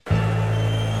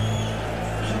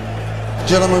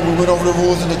Gentlemen, we went over the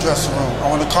rules in the dressing room. I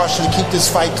want to caution you to keep this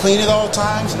fight clean at all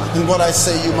times, and what I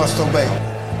say you must obey.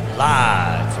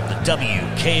 Live from the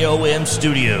WKOM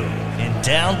studio in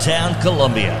downtown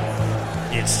Columbia,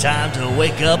 it's time to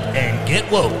wake up and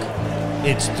get woke.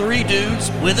 It's Three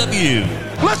Dudes with a View.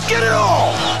 Let's get it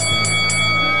all!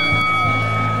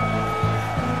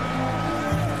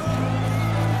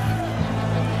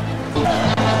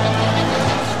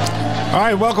 All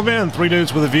right, welcome in, Three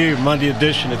Dudes with a View, Monday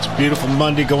edition. It's a beautiful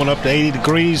Monday, going up to 80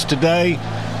 degrees today.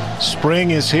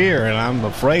 Spring is here, and I'm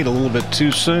afraid a little bit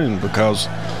too soon because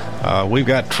we've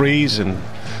got trees and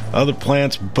other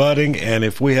plants budding, and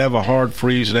if we have a hard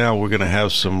freeze now, we're going to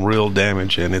have some real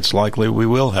damage, and it's likely we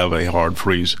will have a hard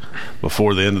freeze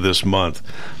before the end of this month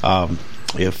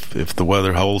if the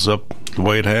weather holds up the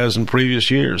way it has in previous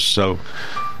years. So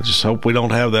I just hope we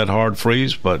don't have that hard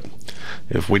freeze, but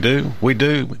if we do, we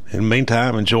do. In the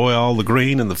meantime, enjoy all the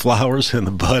green and the flowers and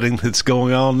the budding that's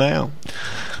going on now.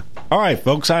 All right,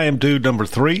 folks, I am dude number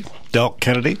 3, Delk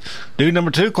Kennedy. Dude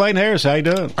number 2, Clayton Harris. How you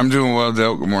doing? I'm doing well,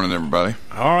 Delk. Good morning, everybody.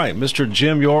 All right, Mr.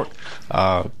 Jim York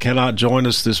cannot join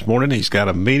us this morning. He's got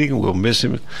a meeting. We'll miss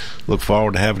him. Look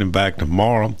forward to having him back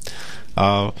tomorrow.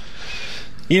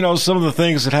 You know, some of the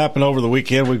things that happened over the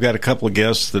weekend, we've got a couple of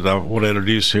guests that I want to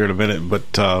introduce here in a minute,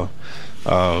 but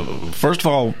first of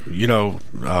all, you know,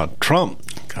 Trump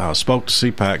spoke to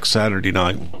CPAC Saturday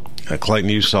night. Clayton,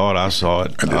 you saw it. I saw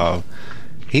it.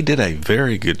 He did a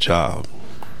very good job.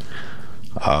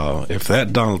 If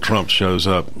that Donald Trump shows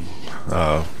up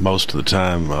most of the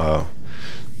time,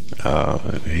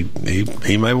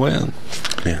 he may win.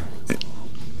 Yeah.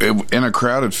 In a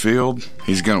crowded field,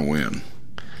 he's going to win.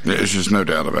 There's just no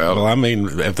doubt about it. Well, I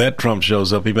mean, if that Trump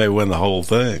shows up, he may win the whole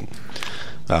thing.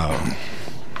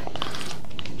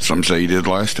 Some say he did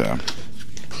last time.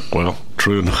 Well,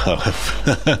 true enough.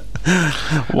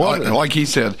 Like he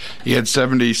said, he had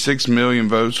 76 million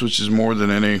votes, which is more than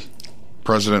any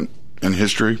president in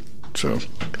history. So,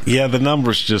 yeah, the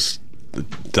numbers just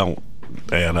don't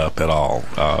add up at all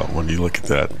when you look at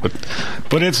that.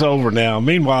 But it's over now.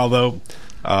 Meanwhile, though,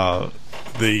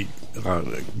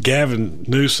 Gavin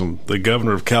Newsom, the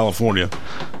governor of California,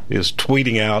 is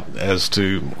tweeting out as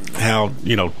to how,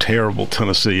 you know, terrible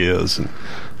Tennessee is and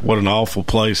what an awful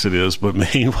place it is. But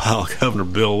meanwhile, Governor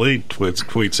Bill Lee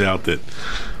tweets out that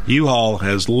U-Haul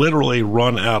has literally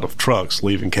run out of trucks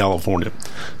leaving California.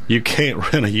 You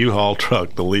can't rent a U-Haul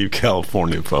truck to leave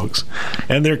California, folks.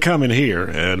 And they're coming here,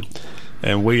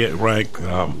 and we rank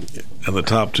in the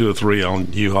top 2 or 3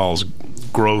 on U-Haul's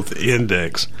growth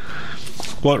index.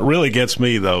 What really gets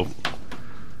me, though,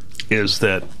 is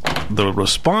that the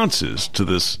responses to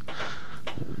this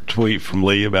tweet from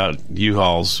Lee about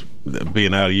U-Hauls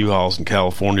being out of U-Hauls in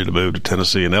California to move to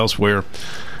Tennessee and elsewhere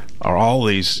are all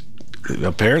these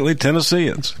apparently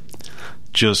Tennesseans,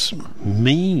 just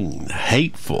mean,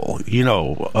 hateful, you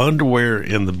know, underwear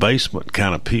in the basement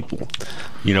kind of people,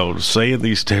 you know, saying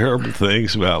these terrible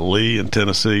things about Lee and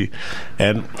Tennessee.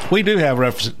 And we do have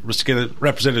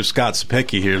Representative Scott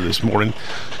Cepicky here this morning.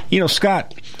 You know,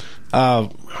 Scott,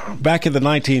 back in the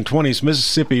 1920s,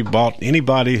 Mississippi bought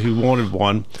anybody who wanted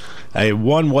one a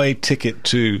one-way ticket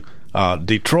to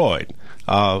Detroit.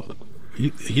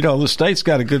 You know, the state's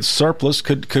got a good surplus.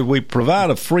 Could we provide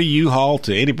a free U-Haul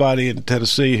to anybody in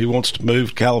Tennessee who wants to move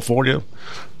to California?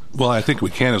 Well, I think we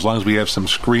can, as long as we have some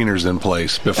screeners in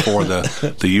place before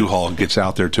the U-Haul gets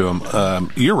out there to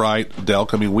them. You're right,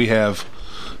 Delk. I mean, we have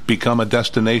become a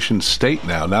destination state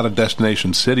now, not a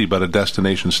destination city, but a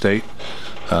destination state.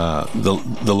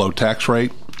 The low tax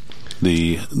rate,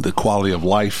 the quality of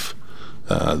life,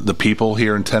 the people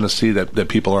here in Tennessee that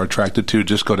people are attracted to.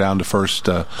 Just go down to First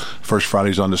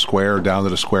Fridays on the Square, or down to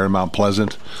the Square in Mount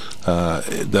Pleasant.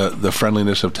 The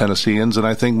friendliness of Tennesseans, and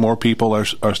I think more people are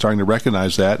starting to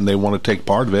recognize that, and they want to take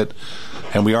part of it.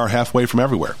 And we are halfway from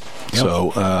everywhere. Yep.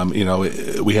 So you know,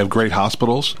 we have great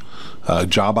hospitals.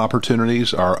 Job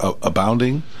opportunities are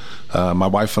abounding. My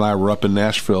wife and I were up in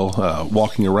Nashville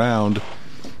walking around,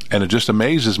 and it just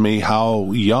amazes me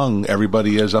how young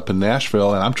everybody is up in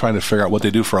Nashville, and I'm trying to figure out what they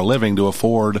do for a living to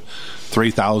afford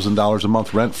 $3,000 a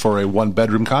month rent for a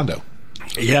one-bedroom condo.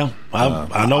 Yeah,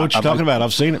 I know what you're talking about.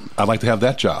 I've seen it. I'd like to have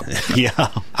that job. Yeah.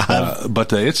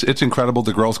 But it's incredible,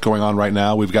 the growth going on right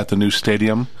now. We've got the new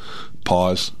stadium.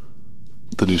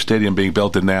 The new stadium being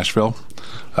built in Nashville.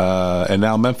 And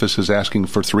now Memphis is asking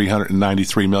for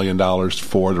 $393 million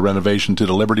for the renovation to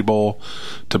the Liberty Bowl,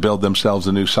 to build themselves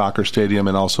a new soccer stadium,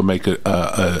 and also make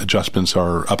adjustments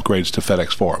or upgrades to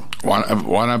FedEx Forum.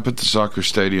 Why not put the soccer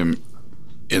stadium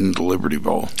in the Liberty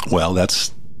Bowl? Well,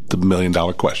 that's the $1 million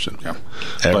question. Yeah.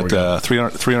 But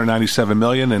 $397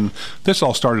 million, and this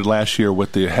all started last year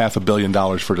with the $500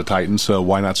 million for the Titans. So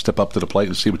why not step up to the plate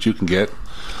and see what you can get?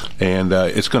 And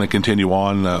it's going to continue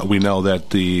on. We know that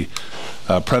the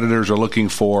Predators are looking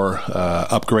for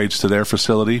upgrades to their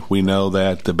facility. We know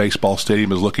that the baseball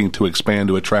stadium is looking to expand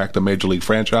to attract a major league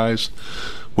franchise.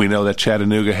 We know that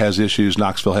Chattanooga has issues,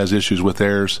 Knoxville has issues with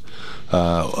theirs,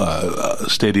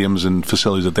 stadiums and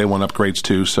facilities that they want upgrades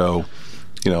to. So,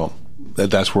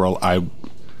 that's where I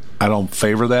don't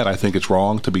favor that. I think it's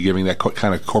wrong to be giving that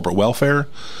kind of corporate welfare.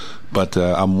 But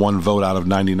I'm one vote out of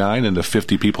 99, and if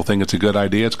 50 people think it's a good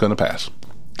idea, it's going to pass.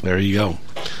 There you go.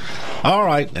 All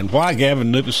right, and why Gavin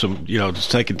Newsom,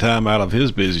 just taking time out of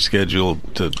his busy schedule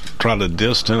to try to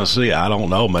diss Tennessee, I don't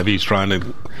know. Maybe he's trying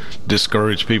to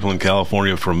discourage people in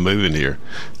California from moving here.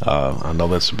 I know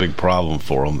that's a big problem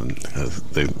for them. And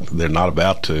they're not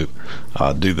about to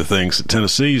do the things that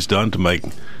Tennessee's done to make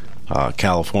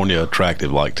California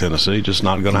attractive like Tennessee. Just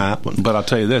not going to happen. But I'll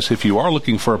tell you this, if you are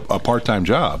looking for a part-time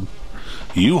job,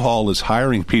 U-Haul is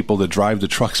hiring people that drive the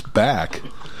trucks back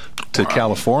to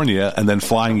California and then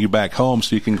flying you back home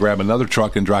so you can grab another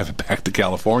truck and drive it back to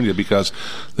California, because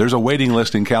there's a waiting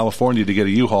list in California to get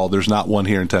a U-Haul. There's not one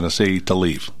here in Tennessee to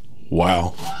leave.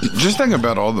 Wow. Just think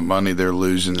about all the money they're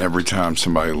losing every time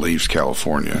somebody leaves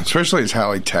California, especially as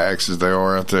highly taxed as they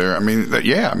are out there.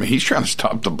 He's trying to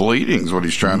stop the bleeding is what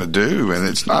he's trying to do, and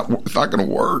it's not going to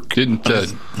work.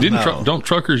 Don't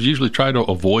truckers usually try to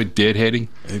avoid deadheading?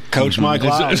 Coach Mike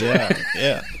Lyles,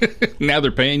 yeah. Now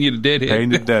they're paying you to deadhead.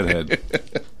 Paying to deadhead.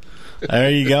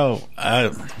 There you go.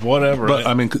 Whatever. But,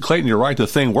 Clayton, you're right. The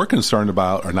thing we're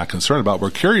we're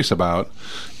curious about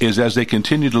is as they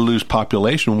continue to lose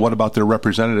population, what about their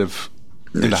representative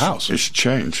in the House? It should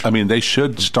change. They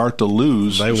should start to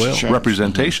lose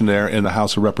representation there in the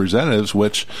House of Representatives,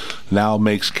 which now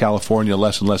makes California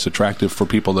less and less attractive for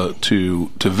people to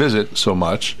visit so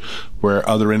much, where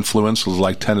other influences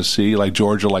like Tennessee, like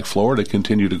Georgia, like Florida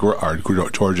continue to grow, or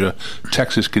Georgia,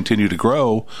 Texas continue to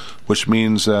grow, which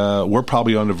means we're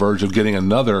probably on the verge of getting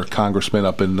another congressman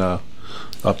up in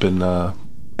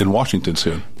Washington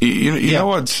soon. You know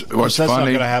what's funny? That's not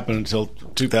going to happen until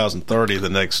 2030, the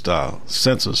next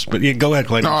census. But go ahead,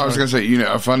 Clayton. No, I was going to say,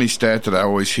 a funny stat that I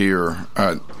always hear,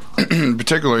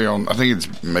 particularly on, I think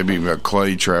it's maybe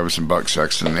Clay Travis and Buck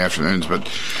Sexton in the afternoons, but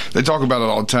they talk about it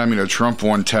all the time. Trump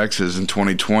won Texas in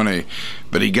 2020,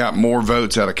 but he got more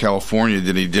votes out of California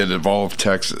than he did of all of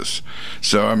Texas.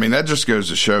 So, that just goes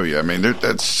to show you.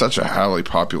 That's such a highly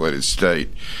populated state.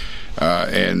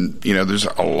 And there's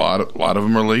a lot of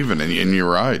them are leaving, and you're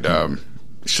right.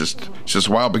 It's just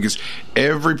wild, because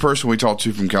every person we talk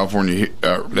to from California,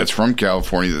 that's from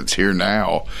California, that's here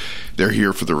now, they're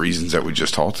here for the reasons that we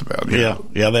just talked about. Yeah,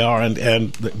 they are,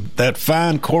 and that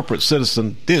fine corporate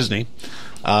citizen Disney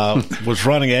was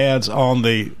running ads on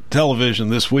the television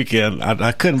this weekend.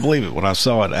 I couldn't believe it when I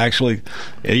saw it. Actually,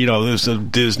 there's a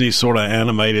Disney sort of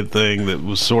animated thing that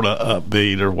was sort of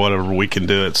upbeat or whatever. We can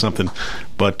do it, something.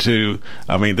 But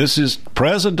this is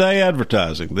present day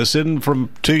advertising. This isn't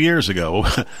from 2 years ago.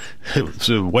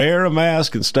 So wear a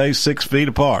mask and stay 6 feet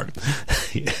apart.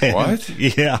 What?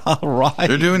 Yeah, right.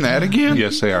 They're doing that again?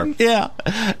 Yes, they are. Yeah,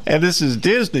 and this is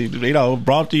Disney.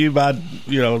 Brought to you by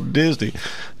Disney.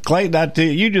 Clayton, I tell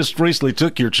you, you just recently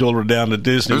took your children down to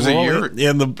Disney World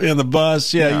in the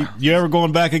bus. Yeah. You ever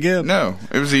going back again? No,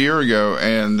 it was a year ago,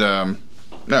 and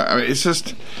it's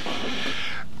just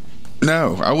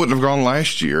no. I wouldn't have gone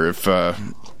last year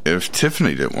if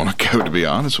Tiffany didn't want to go. To be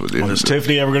honest with you, is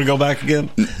Tiffany ever going to go back again?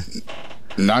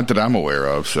 Not that I'm aware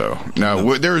of. So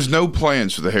no. There is no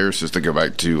plans for the Harrises to go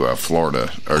back to Florida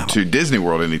or to Disney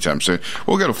World anytime soon.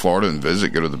 We'll go to Florida and visit,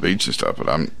 go to the beach and stuff.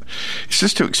 But it's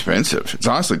just too expensive. It's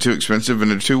honestly too expensive,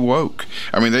 and they're too woke.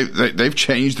 They've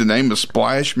changed the name of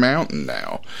Splash Mountain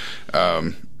now.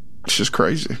 It's just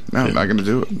crazy. No, I'm not going to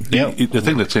do it. Yeah. The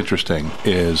thing that's interesting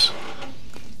is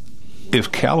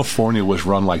if California was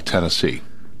run like Tennessee.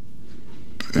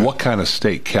 What kind of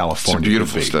state California? It's a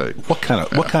beautiful could be? state. What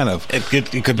kind of?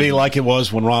 It could be like it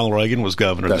was when Ronald Reagan was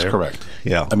governor. That's there. correct.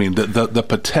 Yeah. The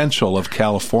potential of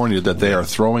California that they are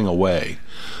throwing away.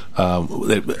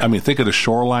 Think of the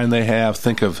shoreline they have.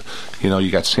 Think of,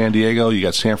 you got San Diego, you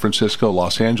got San Francisco,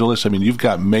 Los Angeles. You've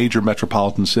got major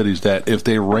metropolitan cities that if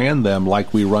they ran them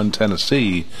like we run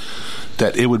Tennessee,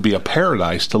 that it would be a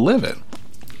paradise to live in.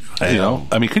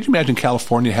 Could you imagine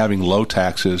California having low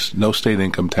taxes, no state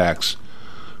income tax,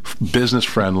 business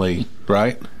friendly,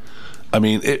 right? I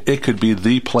mean, it could be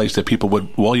the place that people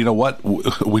would, well, you know what?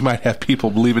 We might have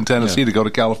people leaving Tennessee to go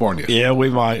to California. Yeah, we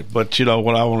might. But,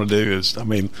 what I want to do is,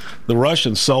 the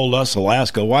Russians sold us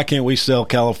Alaska. Why can't we sell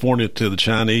California to the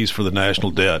Chinese for the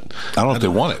national debt? I don't know if they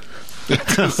want it.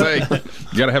 Say,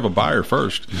 you got to have a buyer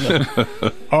first.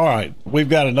 All right, we've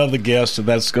got another guest, and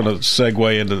that's going to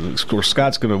segue into. Of course,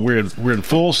 Scott's going to. We're in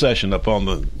full session up on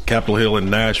the Capitol Hill in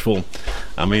Nashville.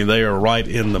 They are right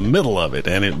in the middle of it,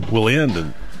 and it will end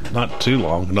in not too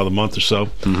long, another month or so.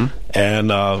 Mm-hmm.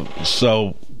 And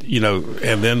so.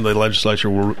 And then the legislature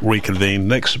will reconvene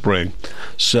next spring.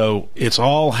 So it's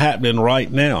all happening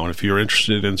right now. And if you're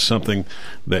interested in something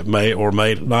that may or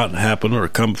may not happen or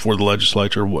come before the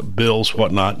legislature, what bills,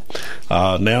 whatnot,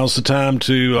 now's the time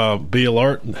to be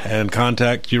alert and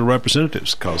contact your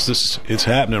representatives, because it's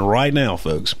happening right now,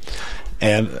 folks.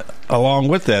 And along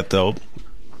with that, though,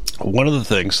 one of the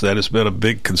things that has been a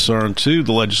big concern to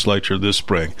the legislature this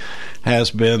spring has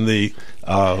been the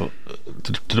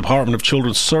Department of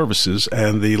Children's Services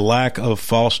and the lack of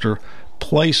foster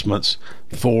placements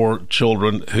for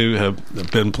children who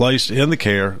have been placed in the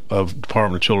care of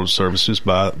Department of Children's Services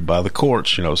by the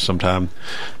courts. Sometimes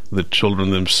the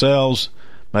children themselves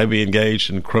may be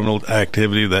engaged in criminal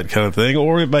activity, that kind of thing,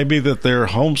 or it may be that their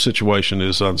home situation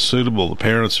is unsuitable. The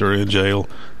parents are in jail,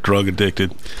 drug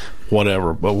addicted,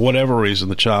 whatever. But whatever reason,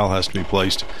 the child has to be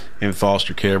placed in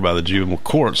foster care by the juvenile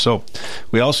court. So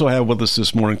we also have with us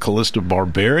this morning Calista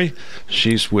Barberi.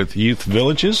 She's with Youth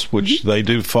Villages, which they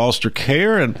do foster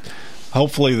care, and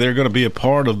hopefully they're going to be a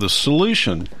part of the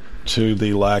solution to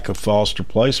the lack of foster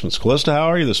placements. Calista, how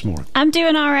are you this morning? I'm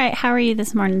doing all right. How are you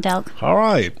this morning, Delk? All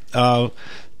right.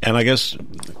 And I guess,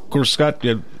 of course, Scott,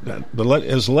 has the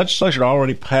legislature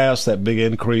already passed that big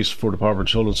increase for Department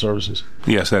of Children's Services?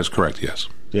 Yes, that's correct, yes.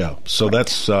 Yeah, so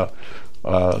that's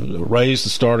raised the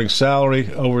starting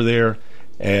salary over there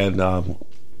and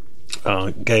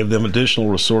gave them additional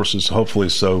resources, hopefully,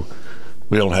 so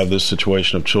we don't have this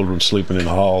situation of children sleeping in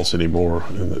halls anymore,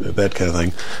 that kind of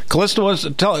thing.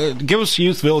 Calista, give us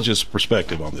Youth Villages'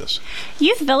 perspective on this.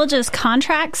 Youth Villages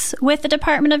contracts with the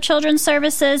Department of Children's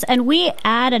Services, and we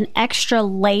add an extra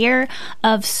layer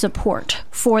of support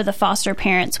for the foster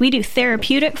parents. We do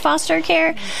therapeutic foster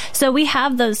care, so we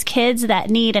have those kids that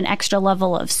need an extra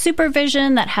level of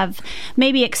supervision, that have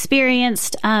maybe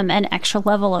experienced an extra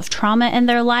level of trauma in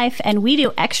their life, and we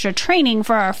do extra training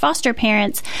for our foster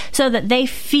parents so that they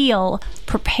feel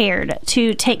prepared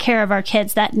to take care of our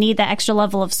kids that need that extra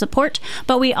level of support.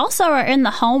 But we also are in the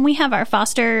home. We have our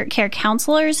foster care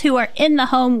counselors who are in the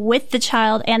home with the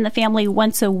child and the family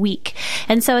once a week.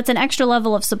 And so it's an extra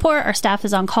level of support. Our staff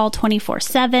is on call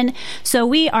 24/7. So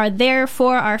we are there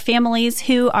for our families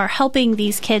who are helping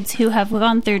these kids who have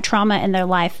gone through trauma in their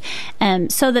life,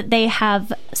 so that they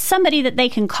have somebody that they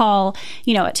can call,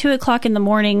 at 2 o'clock in the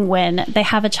morning when they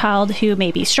have a child who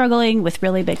may be struggling with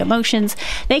really big emotions.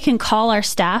 They can call our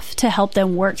staff to help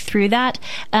them work through that,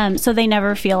 so they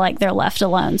never feel like they're left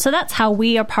alone. So that's how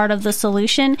we are part of the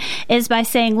solution, is by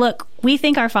saying, look, we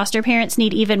think our foster parents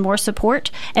need even more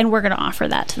support, and we're going to offer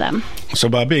that to them. So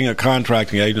by being a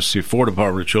contracting agency for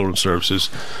Department of Children's Services,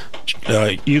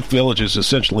 Youth Villages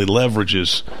essentially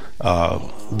leverages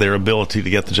their ability to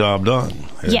get the job done.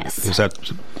 Yes. Is that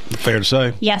fair to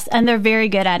say? Yes, and they're very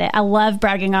good at it. I love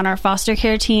bragging on our foster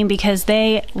care team because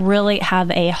they really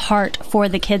have a heart for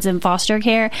the kids in foster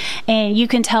care, and you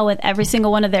can tell with every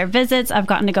single one of their visits, I've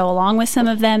gotten to go along with some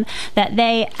of them, that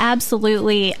they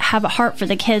absolutely have a heart for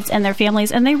the kids and their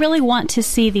families, and they really want to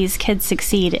see these kids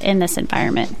succeed in this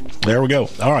environment. There we go.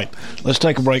 All right, let's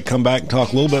take a break, come back and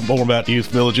talk a little bit more about Youth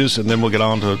Villages, and then we'll get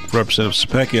on to Representative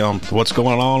Cepicky on what's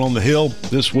going on the Hill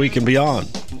this week and beyond.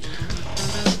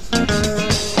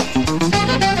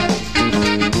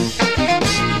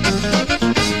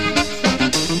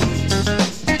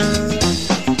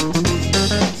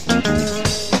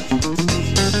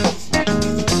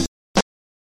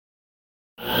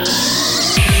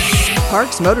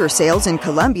 Parks Motor Sales in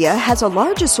Columbia has a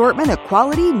large assortment of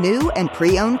quality new and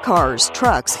pre-owned cars,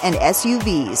 trucks, and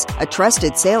SUVs, a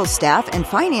trusted sales staff, and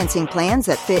financing plans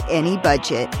that fit any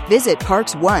budget. Visit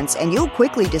Parks once and you'll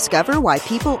quickly discover why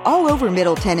people all over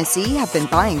Middle Tennessee have been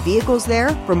buying vehicles there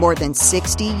for more than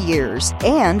 60 years.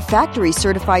 And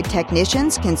factory-certified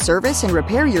technicians can service and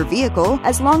repair your vehicle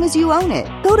as long as you own it.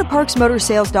 Go to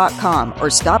parksmotorsales.com or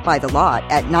stop by the lot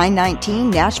at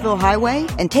 919 Nashville Highway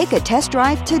and take a test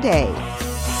drive today.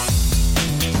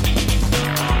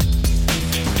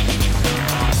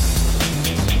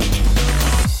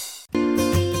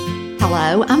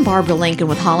 Hello, I'm Barbara Lincoln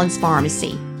with Holland's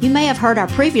Pharmacy. You may have heard our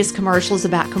previous commercials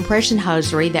about compression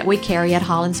hosiery that we carry at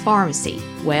Hollins Pharmacy.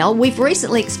 Well, we've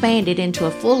recently expanded into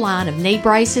a full line of knee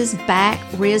braces, back,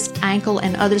 wrist, ankle,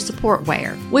 and other support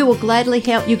wear. We will gladly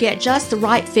help you get just the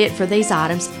right fit for these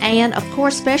items and, of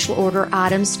course, special order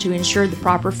items to ensure the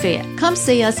proper fit. Come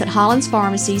see us at Hollins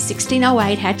Pharmacy,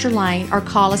 1608 Hatcher Lane, or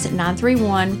call us at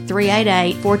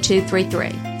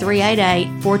 931-388-4233.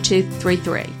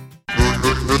 388-4233.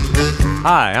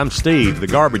 Hi, I'm Steve, the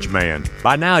garbage man.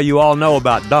 By now you all know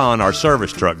about Don, our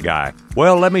service truck guy.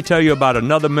 Well, let me tell you about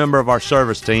another member of our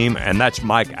service team, and that's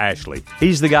Mike Ashley.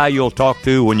 He's the guy you'll talk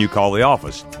to when you call the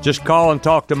office. Just call and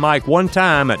talk to Mike one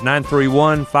time at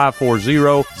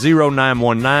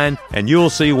 931-540-0919, and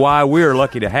you'll see why we're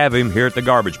lucky to have him here at the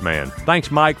Garbage Man. Thanks,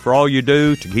 Mike, for all you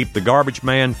do to keep the Garbage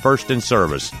Man first in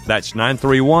service. That's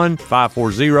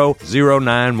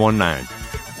 931-540-0919.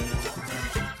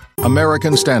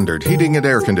 American Standard Heating and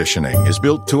Air Conditioning is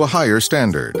built to a higher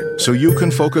standard, so you can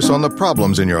focus on the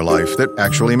problems in your life that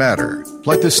actually matter,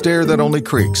 like the stair that only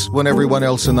creaks when everyone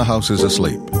else in the house is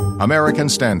asleep. American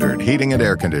Standard Heating and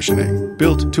Air Conditioning,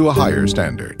 built to a higher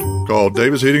standard. Call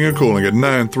Davis Heating and Cooling at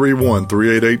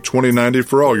 931-388-2090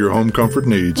 for all your home comfort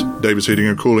needs. Davis Heating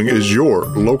and Cooling is your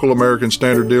local American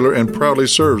Standard dealer and proudly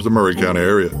serves the Murray County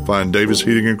area. Find Davis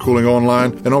Heating and Cooling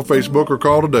online and on Facebook or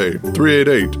call today,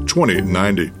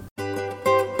 388-2090.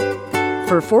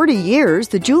 For 40 years,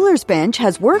 the Jeweler's Bench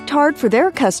has worked hard for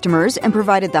their customers and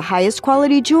provided the highest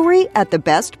quality jewelry at the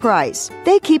best price.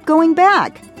 They keep going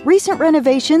back. Recent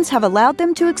renovations have allowed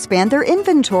them to expand their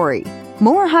inventory.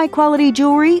 More high-quality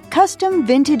jewelry, custom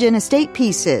vintage and estate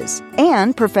pieces,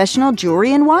 and professional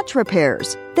jewelry and watch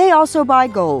repairs. They also buy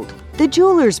gold. The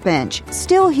Jeweler's Bench,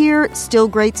 still here, still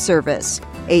great service.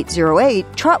 808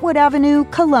 Trotwood Avenue,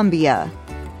 Columbia.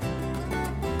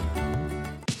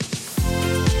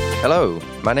 Hello,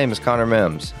 my name is Connor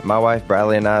Mims. My wife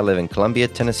Bradley and I live in Columbia,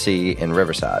 Tennessee in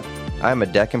Riverside. I am a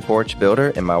deck and porch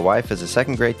builder and my wife is a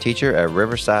second grade teacher at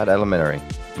Riverside Elementary.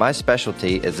 My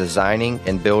specialty is designing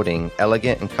and building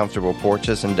elegant and comfortable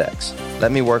porches and decks.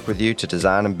 Let me work with you to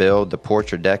design and build the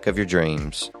porch or deck of your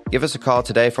dreams. Give us a call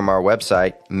today from our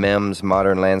website,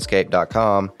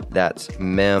 mimsmodernlandscape.com. That's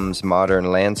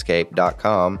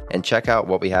mimsmodernlandscape.com, and check out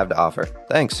what we have to offer.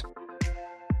 Thanks.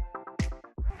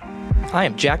 I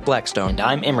am Jack Blackstone. And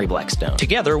I'm Emery Blackstone.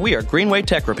 Together, we are Greenway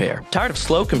Tech Repair. Tired of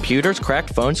slow computers,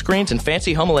 cracked phone screens, and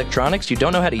fancy home electronics you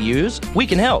don't know how to use? We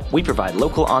can help. We provide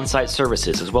local on-site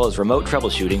services as well as remote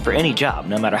troubleshooting for any job,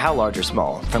 no matter how large or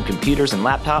small, from computers and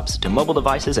laptops to mobile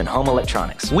devices and home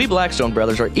electronics. We Blackstone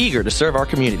brothers are eager to serve our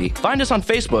community. Find us on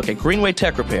Facebook at Greenway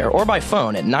Tech Repair or by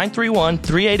phone at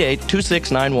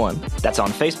 931-388-2691. That's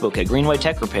on Facebook at Greenway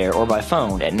Tech Repair or by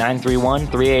phone at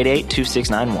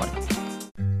 931-388-2691.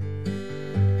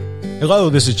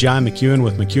 Hello, this is John McEwen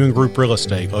with McEwen Group Real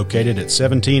Estate, located at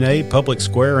 17A Public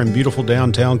Square in beautiful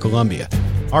downtown Columbia.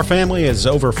 Our family has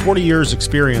over 40 years'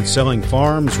 experience selling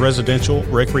farms, residential,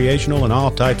 recreational, and all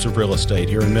types of real estate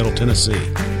here in Middle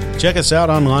Tennessee. Check us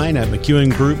out online at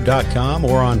McEwenGroup.com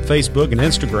or on Facebook and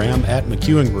Instagram at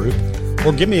McEwen Group,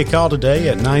 or give me a call today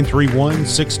at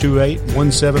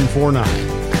 931-628-1749.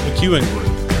 McEwen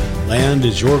Group. Land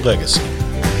is your legacy.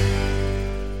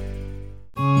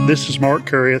 This is Mark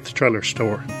Curry at the Trailer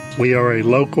Store. We are a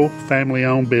local,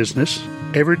 family-owned business.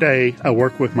 Every day, I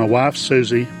work with my wife,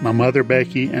 Susie, my mother,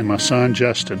 Becky, and my son,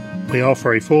 Justin. We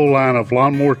offer a full line of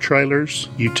lawnmower trailers,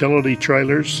 utility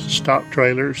trailers, stock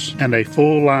trailers, and a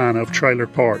full line of trailer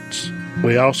parts.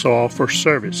 We also offer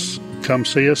service. Come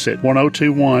see us at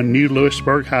 1021 New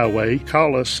Lewisburg Highway.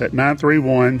 Call us at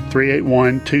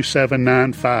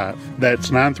 931-381-2795. That's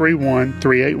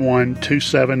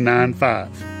 931-381-2795.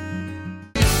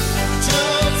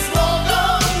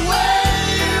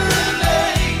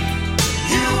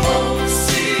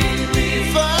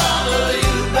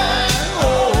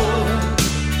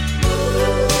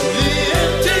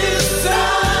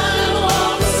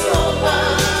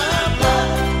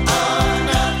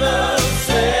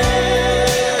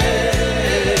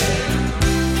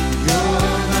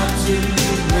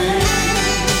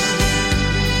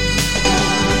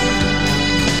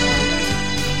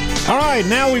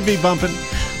 Now we be bumping.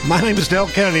 My name is Del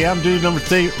Kennedy. I'm dude number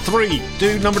 3.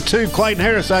 Dude number 2, Clayton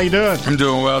Harris. How you doing? I'm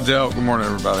doing well, Del. Good morning,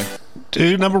 everybody.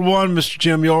 Dude number 1, Mr.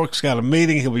 Jim York's got a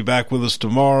meeting. He'll be back with us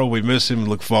tomorrow. We miss him.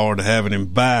 Look forward to having him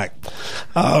back.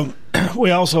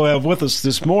 We also have with us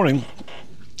this morning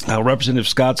Representative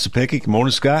Scott Cepicky. Good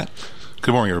morning, Scott.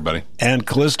 Good morning, everybody. And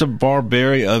Calista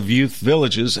Barberi of Youth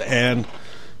Villages. And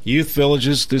Youth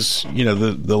Villages, this,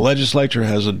 the legislature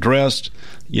has addressed,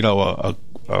 a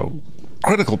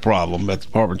critical problem at the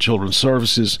Department of Children's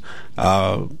Services.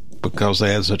 because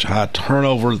they had such high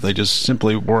turnover, they just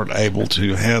simply weren't able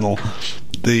to handle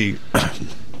the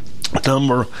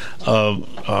number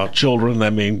of children, I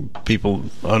mean people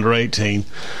under 18,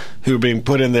 who are being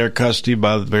put in their custody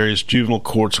by the various juvenile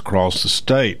courts across the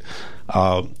state.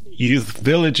 Youth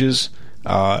Villages,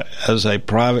 as a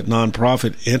private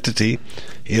nonprofit entity,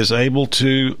 is able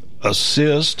to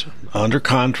assist under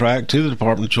contract to the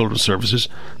Department of Children's Services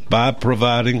by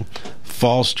providing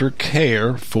foster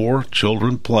care for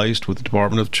children placed with the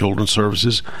Department of Children's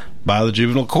Services by the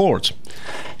juvenile courts.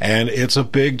 And it's a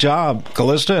big job,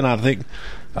 Calista, and I think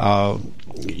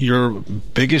your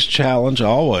biggest challenge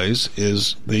always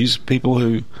is these people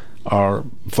who are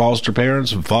foster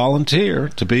parents volunteer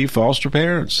to be foster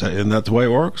parents. Isn't that the way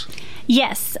it works?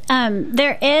 Yes.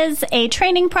 There is a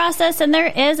training process, and there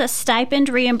is a stipend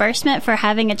reimbursement for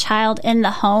having a child in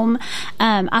the home.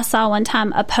 I saw one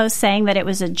time a post saying that it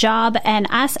was a job, and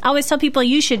I always tell people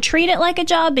you should treat it like a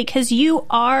job because you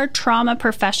are trauma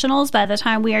professionals by the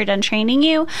time we are done training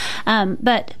you.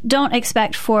 But don't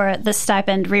expect for the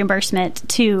stipend reimbursement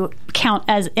to count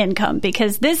as income,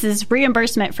 because this is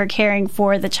reimbursement for caring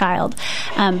for the child.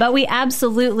 But we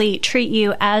absolutely treat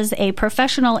you as a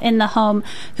professional in the home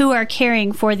who are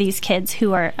caring for these kids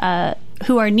who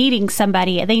are needing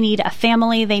somebody. They need a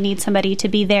family. They need somebody to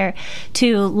be there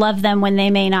to love them when they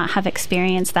may not have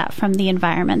experienced that from the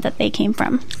environment that they came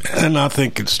from. And I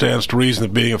think it stands to reason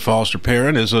that being a foster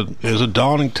parent is a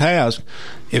daunting task.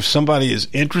 If somebody is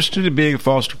interested in being a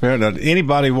foster parent,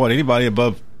 anybody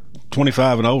above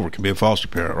 25 and over can be a foster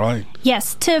parent, right?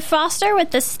 Yes. To foster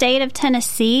with the state of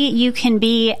Tennessee, you can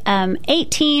be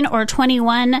 18 or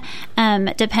 21,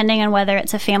 depending on whether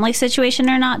it's a family situation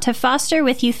or not. To foster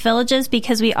with Youth Villages,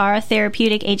 because we are a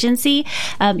therapeutic agency,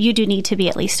 you do need to be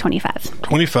at least 25.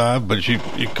 25, but you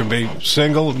can be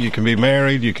single, you can be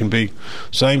married, you can be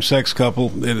same-sex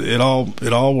couple. It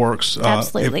all works.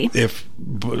 Absolutely. If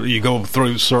you go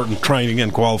through certain training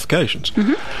and qualifications.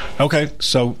 Mm-hmm. Okay,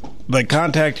 so they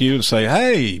contact you and say,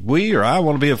 hey, I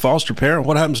want to be a foster parent.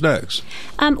 What happens next?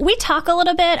 We talk a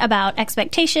little bit about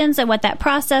expectations and what that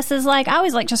process is like. I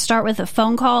always like to start with a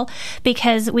phone call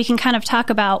because we can kind of talk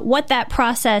about what that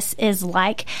process is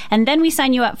like. And then we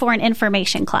sign you up for an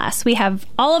information class. We have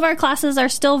all of our classes are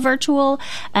still virtual.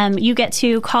 You get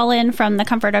to call in from the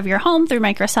comfort of your home through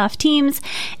Microsoft Teams.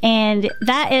 And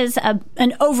that is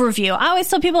an overview. I always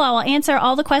tell people I will answer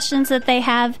all the questions that they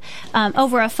have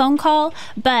over a phone call,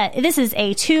 but this is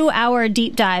a 2-hour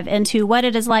deep dive into what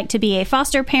it is like to be a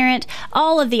foster parent,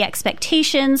 all of the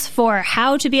expectations for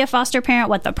how to be a foster parent,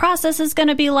 what the process is going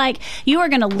to be like. You are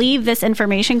going to leave this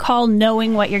information call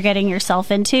knowing what you're getting yourself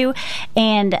into.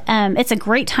 And it's a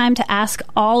great time to ask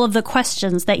all of the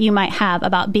questions that you might have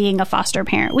about being a foster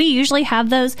parent. We usually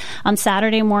have those on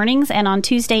Saturday mornings and on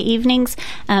Tuesday evenings,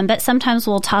 but sometimes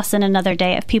we'll toss in another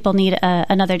day if people need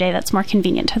another day that's more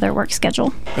convenient to their work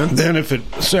schedule. And then if it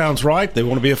sounds right, they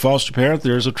want to be a foster parent,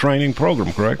 there's a training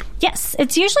program, correct? Yes.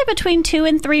 It's usually between 2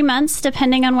 and 3 months,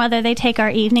 depending on whether they take our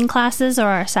evening classes or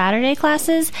our Saturday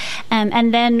classes.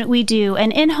 And then we do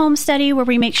an in-home study where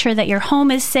we make sure that your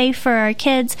home is safe for our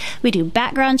kids. We do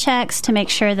background checks to make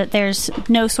sure that there's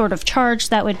no sort of charge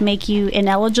that would make you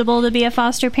ineligible to be a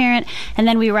foster parent. And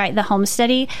then we write the home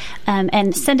study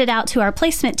and send it out to our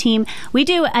placement team. We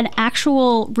do an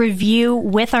actual review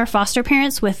with our foster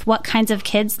parents with what kinds of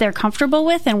kids they're comfortable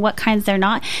with and what kinds they're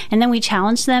not. And then we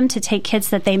challenge them to take kids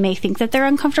that they may think that they're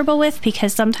uncomfortable with,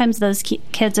 because sometimes those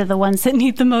kids are the ones that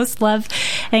need the most love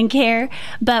and care.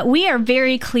 But we are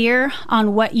very clear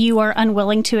on what you are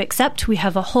unwilling to accept. We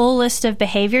have a whole list of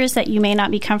behaviors that you may not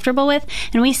be comfortable with,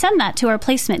 and we send that to our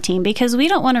placement team because we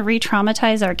don't want to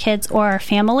re-traumatize our kids or our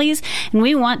families, and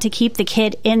we want to keep the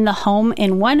kid in the home,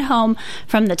 in one home,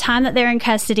 from the time that they're in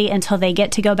custody until they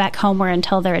get to go back home or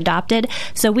until they're adopted.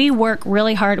 So we work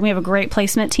really hard, and we have a great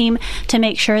placement team to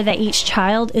make sure that each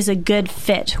child is a good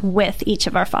fit with each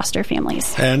of our foster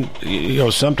families. And,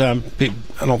 sometimes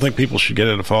I don't think people should get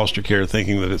into foster care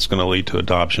thinking that it's going to lead to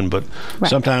adoption, but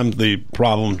sometimes the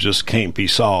problem just can't be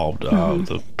solved. Mm-hmm.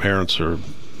 The parents are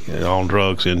on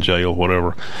drugs, in jail,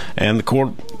 whatever, and the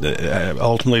court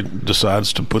ultimately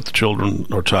decides to put the children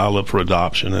or child up for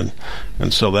adoption,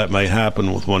 and so that may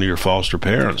happen with one of your foster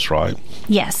parents, right?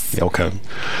 Yes. Okay.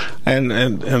 And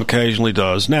occasionally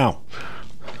does. Now,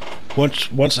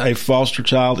 once a foster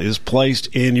child is placed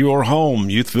in your home,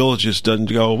 Youth Villages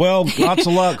doesn't go, well, lots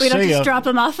of luck. We don't see just ya. drop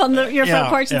them off on your front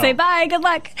porch and say, bye, good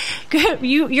luck.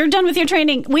 You're done with your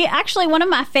training. We actually, one of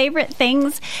my favorite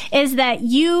things is that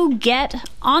you get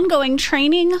ongoing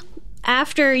training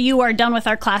after you are done with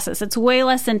our classes. It's way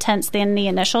less intense than the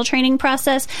initial training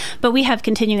process, but we have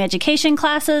continuing education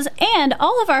classes, and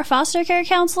all of our foster care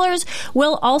counselors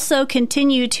will also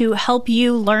continue to help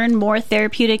you learn more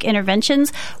therapeutic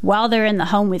interventions while they're in the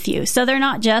home with you. So they're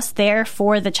not just there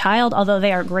for the child, although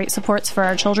they are great supports for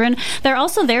our children. They're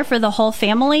also there for the whole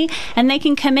family, and they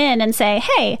can come in and say,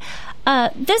 hey,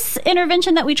 this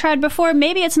intervention that we tried before,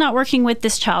 maybe it's not working with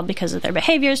this child because of their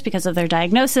behaviors, because of their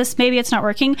diagnosis. Maybe it's not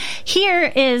working.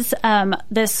 Here is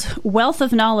this wealth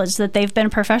of knowledge that they've been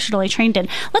professionally trained in.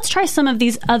 Let's try some of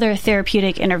these other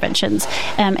therapeutic interventions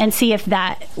and see if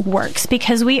that works,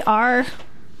 because we are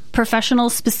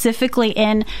professionals specifically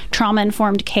in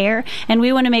trauma-informed care, and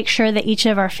we want to make sure that each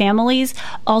of our families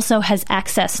also has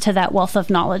access to that wealth of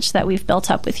knowledge that we've built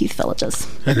up with Youth Villages.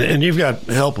 And you've got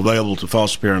help available to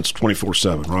foster parents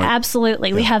 24/7, right? Absolutely.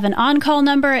 Yeah. We have an on-call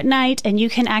number at night, and you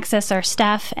can access our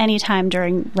staff anytime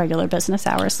during regular business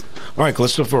hours. All right,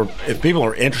 Calista, if people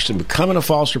are interested in becoming a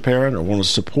foster parent or want to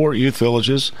support Youth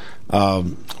Villages,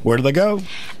 where do they go?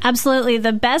 Absolutely.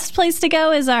 The best place to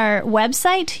go is our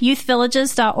website,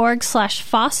 youthvillages.org/foster.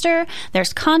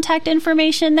 There's contact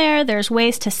information there. There's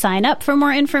ways to sign up for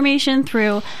more information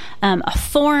through a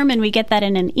form, and we get that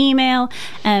in an email.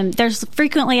 There's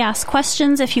frequently asked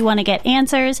questions if you want to get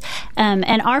answers.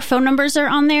 And our phone numbers are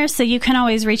on there, so you can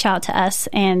always reach out to us,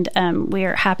 and we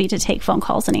are happy to take phone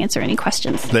calls and answer any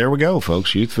questions. There we go,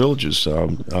 folks. Youth Villages.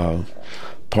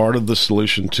 Part of the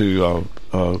solution to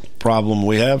a problem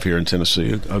we have here in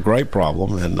Tennessee, a great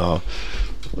problem, and an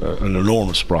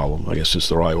enormous problem, I guess is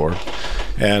the right word.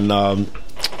 And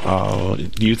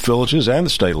Youth Villages and the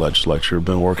state legislature have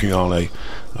been working on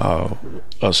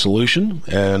a solution,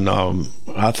 and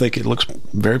I think it looks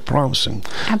very promising.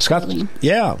 Absolutely.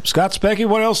 Scott Cepicky,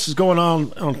 what else is going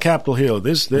on Capitol Hill?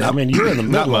 I mean, you're in the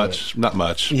middle of it. Not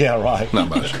much. Yeah, right. Not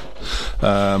much.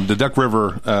 The Duck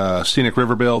River Scenic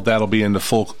River Bill, that'll be in the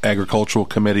full agricultural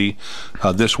committee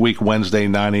this week, Wednesday,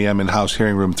 9 a.m. in House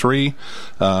Hearing Room 3.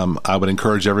 I would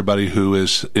encourage everybody who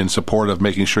is in support of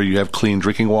making sure you have clean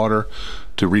drinking water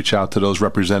to reach out to those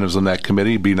representatives on that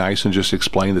committee. Be nice and just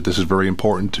explain that this is very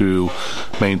important to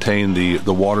maintain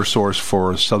the water source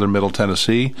for southern middle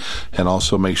Tennessee, and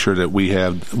also make sure that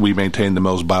we maintain the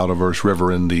most biodiverse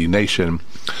river in the nation.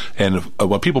 And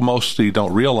what people mostly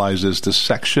don't realize is the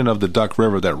section of the Duck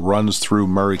River that runs through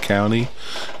Murray County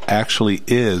actually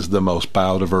is the most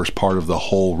biodiverse part of the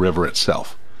whole river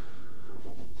itself.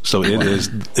 So it is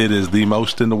the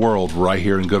most in the world right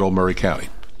here in good old Murray County.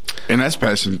 And that's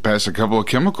passing past a couple of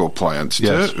chemical plants,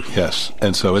 too. Yes.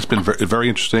 And so it's been very, very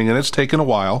interesting, and it's taken a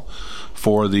while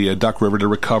for the Duck River to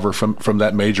recover from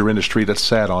that major industry that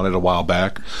sat on it a while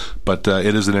back. But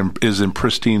it is in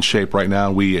pristine shape right now,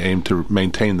 and we aim to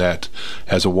maintain that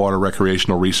as a water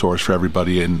recreational resource for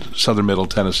everybody in southern middle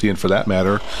Tennessee, and for that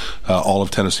matter, all of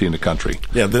Tennessee and the country.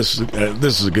 Yeah, this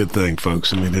is a good thing,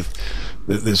 folks. I mean,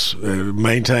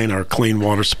 maintain our clean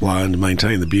water supply and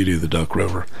maintain the beauty of the Duck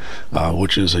River,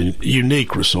 which is a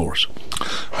unique resource.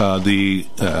 The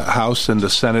House and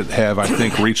the Senate have, I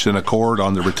think, reached an accord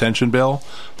on the retention bill,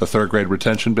 the third-grade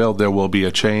retention bill. There will be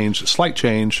a slight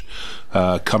change,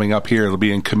 coming up here. It'll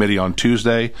be in committee on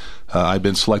Tuesday. I've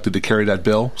been selected to carry that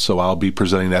bill, so I'll be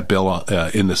presenting that bill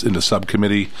in the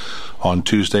subcommittee on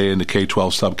Tuesday, in the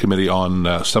K-12 subcommittee,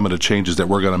 on some of the changes that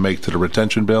we're going to make to the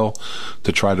retention bill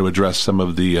to try to address some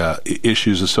of the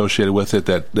issues associated with it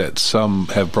that some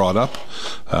have brought up.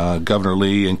 Governor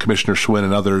Lee and Commissioner Schwinn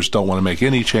and others don't want to make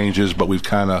any changes, but we've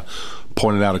kind of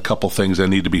pointed out a couple things that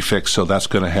need to be fixed, so that's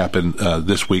going to happen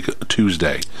this week,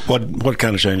 Tuesday. What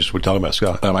kind of changes are we talking about,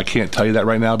 Scott? I can't tell you that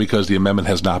right now because the amendment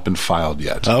has not been filed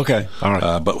yet. Okay, all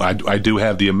right. But I do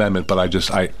have the amendment, but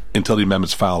until the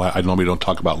amendment's filed, I normally don't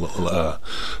talk about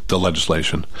the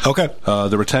legislation. Okay.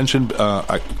 The retention,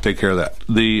 I take care of that.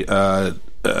 The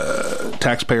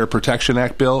Taxpayer Protection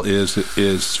Act bill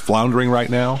is floundering right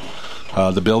now.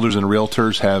 The builders and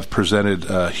realtors have presented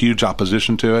huge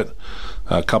opposition to it.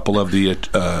 A couple of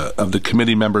the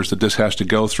committee members that this has to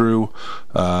go through,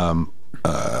 how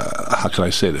can I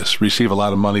say this, receive a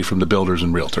lot of money from the builders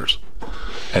and realtors.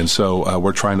 And so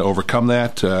we're trying to overcome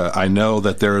that. I know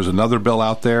that there is another bill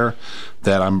out there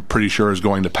that I'm pretty sure is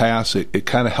going to pass. It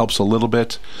kind of helps a little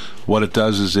bit. What it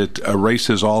does is it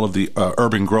erases all of the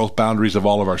urban growth boundaries of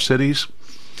all of our cities,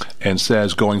 and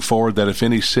says going forward that if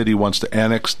any city wants to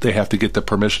annex, they have to get the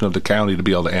permission of the county to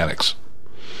be able to annex.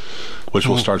 which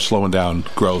will start slowing down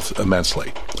growth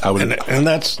immensely. And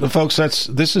that's the folks.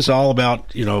 This is all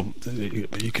about, you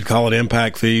could call it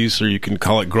impact fees or you can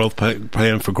call it growth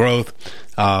paying for growth.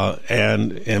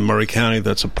 And in Murray County,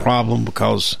 that's a problem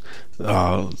because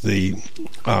the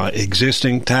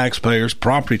existing taxpayers,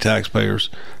 property taxpayers,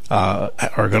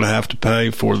 are going to have to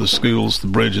pay for the schools, the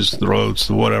bridges, the roads,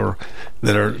 the whatever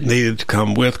that are needed to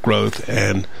come with growth.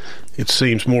 And it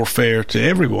seems more fair to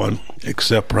everyone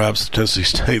except perhaps the Tennessee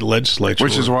State Legislature.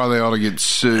 Which is why they ought to get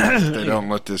sued if they don't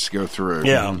let this go through.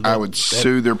 Yeah. I would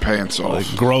sue their pants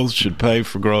off. Growth should pay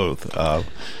for growth.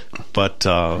 But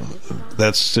that's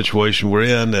the situation we're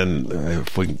in, and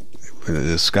if we,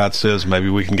 as Scott says, maybe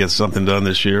we can get something done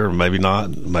this year, or maybe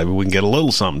not. Maybe we can get a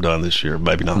little something done this year,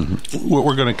 maybe not. Mm-hmm.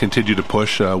 We're going to continue to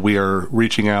push. We are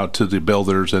reaching out to the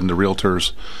builders and the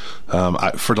realtors.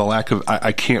 For the lack of,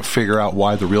 I can't figure out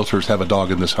why the realtors have a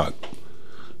dog in this hunt.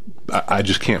 I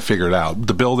just can't figure it out.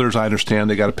 The builders, I understand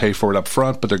they got to pay for it up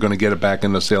front, but they're going to get it back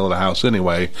in the sale of the house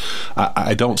anyway.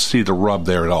 I don't see the rub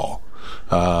there at all.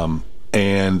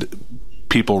 And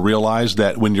people realize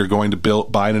that when you're going to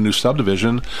buy in a new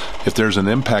subdivision, if there's an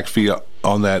impact fee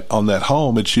on that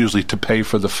home, it's usually to pay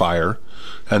for the fire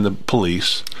and the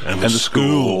police and the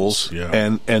schools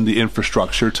and the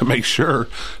infrastructure to make sure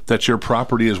that your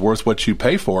property is worth what you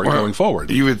pay for going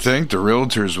forward. You would think the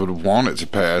realtors would want it to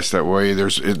pass that way.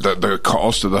 There's the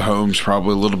cost of the home's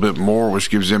probably a little bit more, which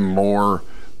gives them more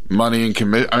money and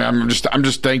commit. I'm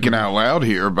just thinking out loud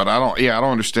here, but I don't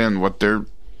understand what their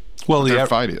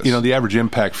fight is. The average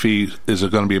impact fee is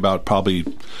going to be about probably,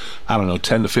 $10,000 to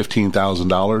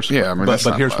 $15,000. Yeah, but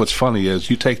here's what's funny is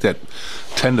you take that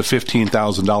 $10,000 to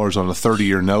 $15,000 on a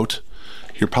 30-year note,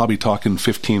 you're probably talking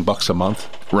 $15 a month.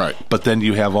 Right. But then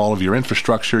you have all of your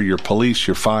infrastructure, your police,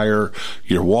 your fire,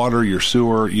 your water, your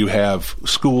sewer. You have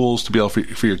schools to be able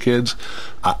for your kids.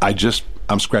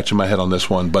 I'm scratching my head on this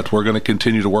one, but we're going to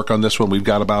continue to work on this one. We've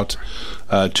got about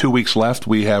 2 weeks left.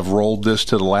 We have rolled this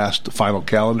to the last final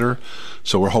calendar,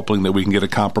 so we're hoping that we can get a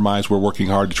compromise. We're working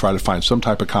hard to try to find some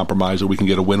type of compromise that we can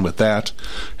get a win with that.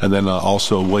 And then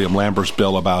also William Lambert's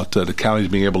bill about the counties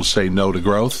being able to say no to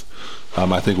growth.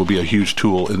 I think will be a huge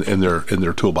tool in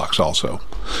their toolbox also.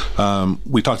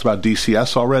 We talked about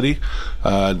DCS already.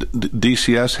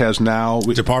 DCS has now...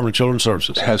 Department of Children's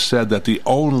Services. ...has said that the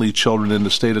only children in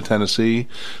the state of Tennessee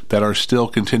that are still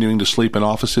continuing to sleep in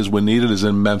offices when needed is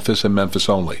in Memphis and Memphis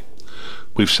only.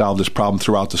 We've solved this problem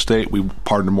throughout the state. We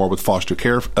partner more with foster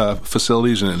care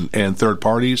facilities and third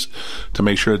parties to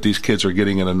make sure that these kids are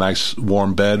getting in a nice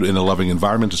warm bed in a loving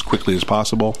environment as quickly as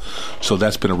possible. So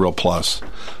that's been a real plus.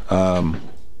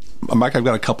 Mike, I've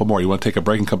got a couple more. You want to take a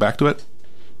break and come back to it?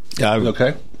 Yeah.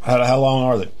 Okay. How long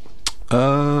are they?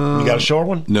 You got a short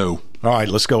one? No. All right,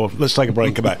 let's go. Let's take a break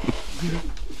and come back.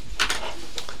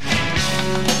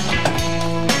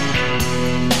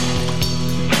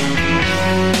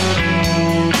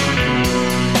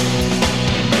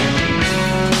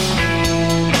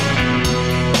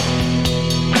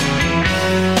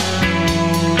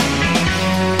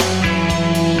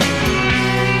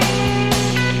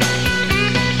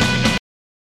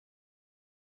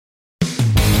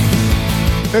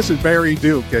 This is Barry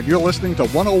Duke, and you're listening to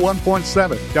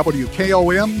 101.7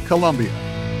 WKOM Columbia.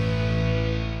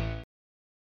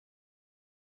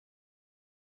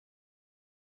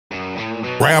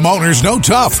 Ram owners know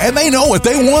tough, and they know what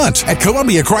they want. At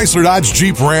Columbia Chrysler Dodge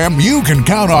Jeep Ram, you can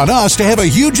count on us to have a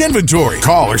huge inventory.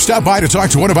 Call or stop by to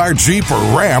talk to one of our Jeep or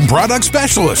Ram product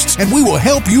specialists, and we will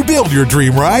help you build your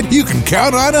dream ride. You can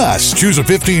count on us. Choose a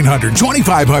 1500,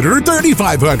 2500, or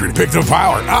 3500. Pick the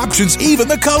power, options, even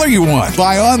the color you want.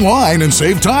 Buy online and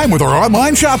save time with our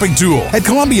online shopping tool. At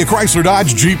Columbia Chrysler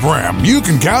Dodge Jeep Ram, you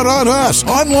can count on us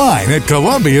online at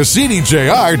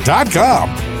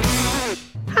ColumbiaCDJR.com.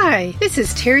 Hi, this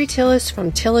is Terry Tillis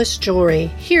from Tillis Jewelry.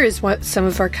 Here is what some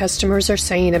of our customers are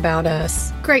saying about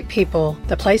us. Great people,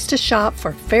 the place to shop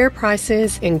for fair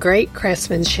prices and great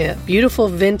craftsmanship, beautiful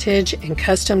vintage and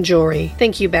custom jewelry.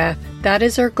 Thank you, Beth. That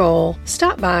is our goal.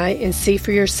 Stop by and see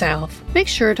for yourself. Make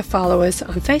sure to follow us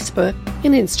on Facebook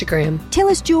and Instagram.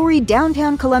 Tillis Jewelry,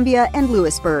 downtown Columbia and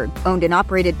Lewisburg. Owned and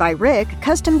operated by Rick,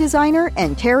 custom designer,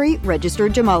 and Terry,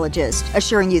 registered gemologist.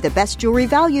 Assuring you the best jewelry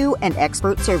value and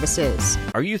expert services.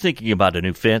 Are you thinking about a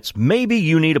new fence? Maybe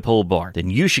you need a pole barn. Then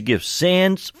you should give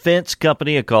Sands Fence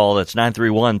Company a call. That's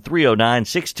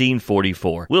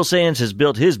 931-309-1644. Will Sands has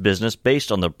built his business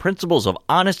based on the principles of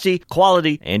honesty,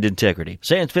 quality, and integrity.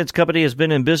 Sands Fence Company has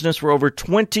been in business for over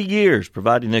 20 years,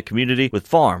 providing the community community with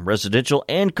farm, residential,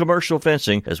 and commercial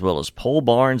fencing, as well as pole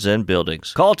barns and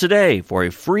buildings. Call today for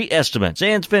a free estimate.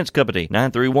 Sands Fence Company,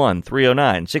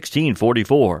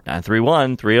 931-309-1644.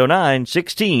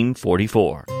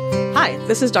 931-309-1644. Hi,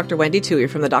 this is Dr. Wendy Toohey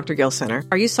from the Dr. Gill Center.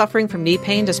 Are you suffering from knee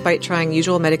pain despite trying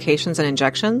usual medications and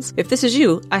injections? If this is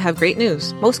you, I have great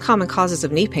news. Most common causes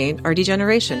of knee pain are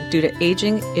degeneration due to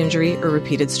aging, injury, or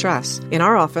repeated stress. In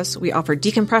our office, we offer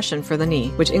decompression for the knee,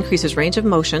 which increases range of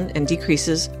motion and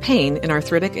decreases pain in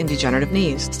arthritic and degenerative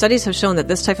knees. Studies have shown that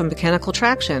this type of mechanical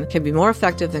traction can be more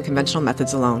effective than conventional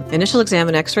methods alone. Initial exam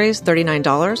and x-rays,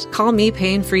 $39. Call me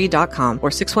painfree.com or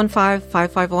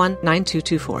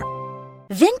 615-551-9224.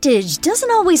 Vintage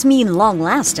doesn't always mean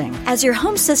long-lasting. As your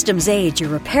home systems age, your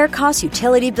repair costs,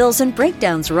 utility bills, and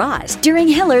breakdowns rise. During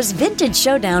Hiller's Vintage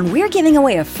Showdown, we're giving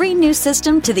away a free new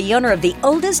system to the owner of the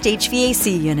oldest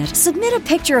HVAC unit. Submit a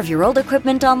picture of your old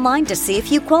equipment online to see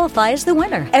if you qualify as the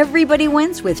winner. Everybody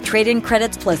wins with trade-in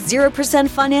credits plus 0%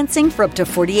 financing for up to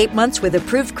 48 months with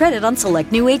approved credit on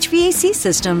select new HVAC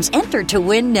systems. Enter to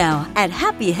win now at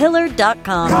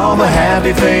happyhiller.com. Call the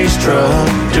Happy Face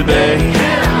Truck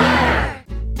today.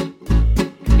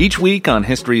 Each week on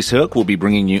History's Hook, we'll be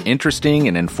bringing you interesting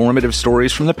and informative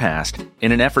stories from the past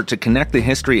in an effort to connect the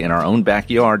history in our own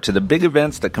backyard to the big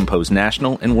events that compose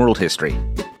national and world history.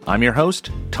 I'm your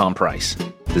host, Tom Price.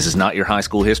 This is not your high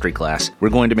school history class. We're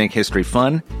going to make history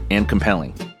fun and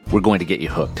compelling. We're going to get you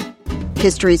hooked.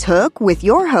 History's Hook with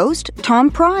your host, Tom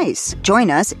Price.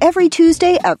 Join us every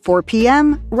Tuesday at 4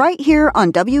 p.m. right here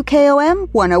on WKOM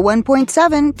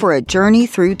 101.7 for a journey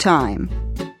through time.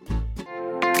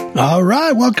 All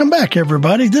right, welcome back,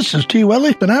 everybody. This is T.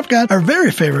 Willie, and I've got our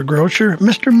very favorite grocer,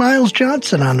 Mr. Miles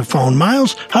Johnson, on the phone.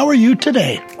 Miles, how are you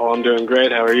today? Oh, I'm doing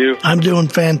great. How are you? I'm doing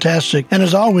fantastic. And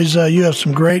as always, you have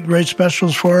some great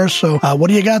specials for us. So what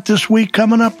do you got this week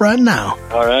coming up right now?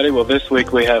 All righty. Well, this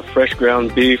week we have fresh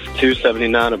ground beef,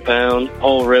 $2.79 a pound.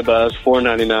 Whole ribeyes,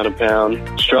 $4.99 a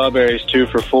pound. Strawberries, 2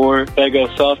 for $4.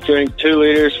 Fago soft drink, 2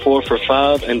 liters, 4 for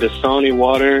 $5. And Dasani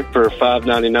water for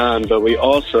 $5.99. But we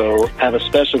also have a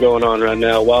special going on right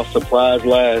now while supplies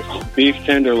last. Beef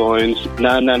tenderloins,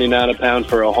 $9.99 a pound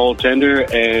for a whole tender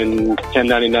and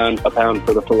 $10.99 a pound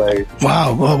for the fillet.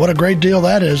 Wow, well, what a great deal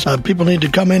that is. People need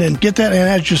to come in and get that, and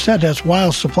as you said, that's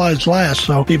while supplies last,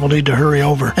 so people need to hurry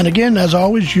over. And again, as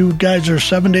always, you guys are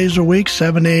 7 days a week,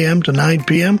 7 a.m. to 9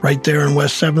 p.m. right there on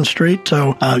West 7th Street.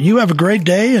 So you have a great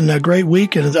day and a great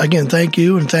week, and again, thank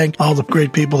you, and thank all the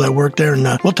great people that work there,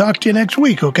 and we'll talk to you next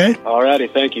week, okay? All righty,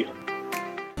 thank you.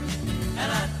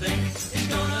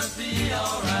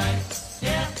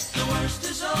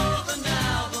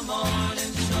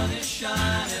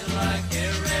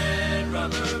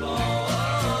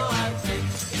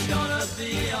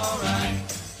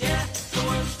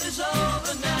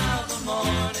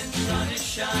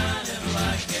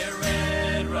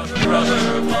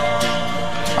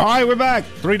 All right, we're back.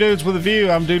 3 Dudes with a View.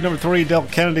 I'm dude number 3, Del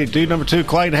Kennedy. Dude number 2,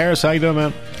 Clayton Harris. How you doing,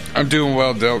 man? I'm doing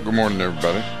well, Del. Good morning,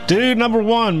 everybody. Dude number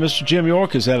 1, Mr. Jim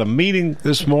York, is at a meeting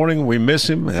this morning. We miss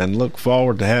him and look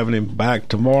forward to having him back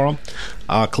tomorrow.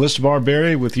 Calista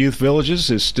Barberi with Youth Villages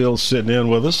is still sitting in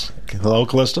with us. Hello,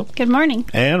 Calista. Good morning.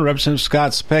 And Representative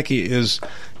Scott Cepicky is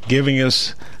giving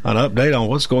us an update on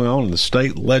what's going on in the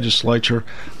state legislature,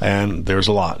 and there's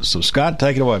a lot. So, Scott,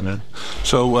 take it away, man.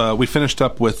 So we finished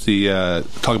up with the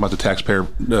talking about the Taxpayer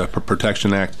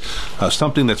Protection Act.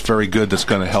 Something that's very good that's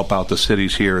going to help out the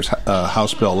cities here is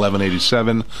House Bill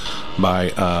 1187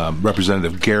 by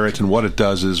Representative Garrett, and what it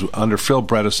does is under Phil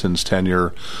Bredesen's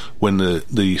tenure, when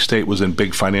the state was in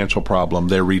big financial problem,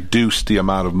 they reduced the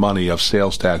amount of money of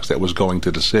sales tax that was going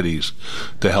to the cities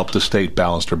to help the state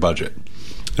balance their budget.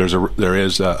 There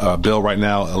is a bill right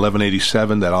now,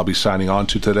 1187, that I'll be signing on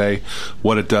to today.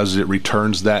 What it does is it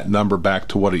returns that number back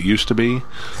to what it used to be.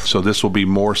 So this will be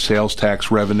more sales tax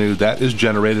revenue. That is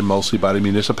generated mostly by the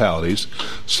municipalities.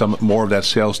 Some more of that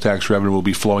sales tax revenue will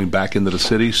be flowing back into the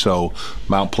city. So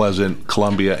Mount Pleasant,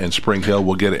 Columbia, and Spring Hill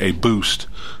will get a boost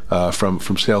from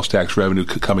sales tax revenue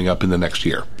coming up in the next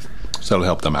year. So that'll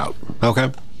help them out.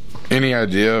 Okay. Any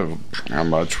idea of how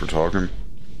much we're talking?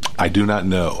 I do not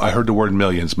know. I heard the word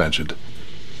millions mentioned,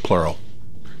 plural.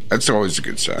 That's always a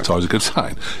good sign. It's always a good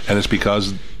sign. And it's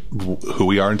because who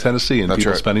we are in Tennessee and That's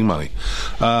people right. spending money.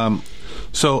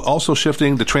 So also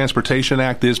shifting, the Transportation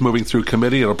Act is moving through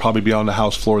committee. It'll probably be on the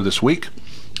House floor this week.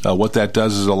 What that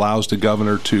does is allows the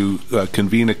governor to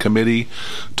convene a committee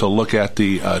to look at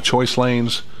the choice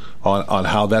lanes, on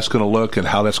how that's going to look and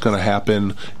how that's going to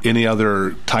happen. Any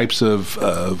other types of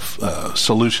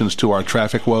solutions to our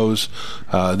traffic woes.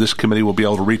 This committee will be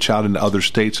able to reach out into other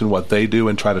states and what they do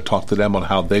and try to talk to them on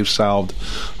how they've solved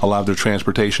a lot of their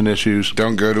transportation issues.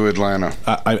 Don't go to Atlanta.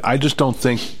 I just don't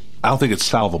think it's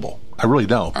solvable. I really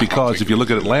don't, because if you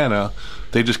look at Atlanta,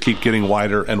 they just keep getting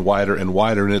wider and wider and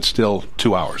wider, and it's still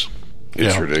 2 hours.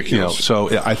 It's ridiculous. So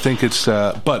I think it's.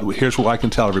 But here's what I can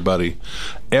tell everybody: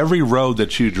 every road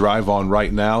that you drive on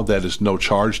right now that is no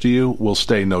charge to you will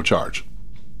stay no charge.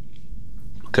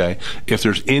 Okay. If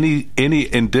there's any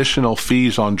additional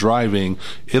fees on driving,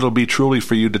 it'll be truly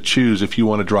for you to choose if you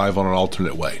want to drive on an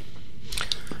alternate way.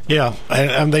 Yeah,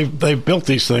 and they've built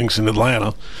these things in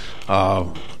Atlanta,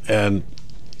 and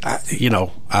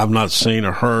I've not seen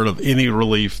or heard of any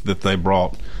relief that they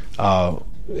brought.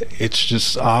 It's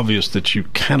just obvious that you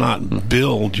cannot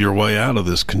build your way out of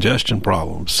this congestion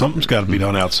problem. Something's got to be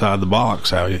done outside the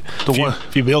box.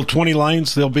 If you build 20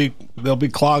 lanes, they'll be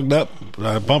clogged up,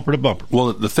 bumper to bumper.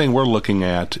 Well, the thing we're looking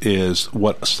at is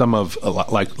what some of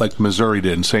like Missouri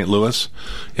did in St. Louis.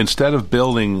 Instead of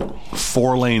building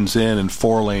 4 lanes in and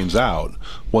 4 lanes out,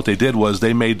 what they did was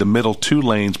they made the middle 2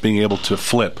 lanes being able to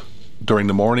flip during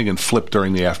the morning and flip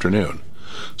during the afternoon.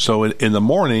 So in the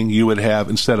morning, you would have,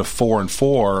 instead of 4 and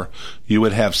 4, you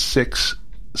would have 6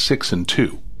 and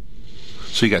 2.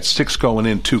 So you got 6 going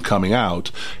in, 2 coming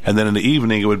out, and then in the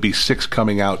evening it would be 6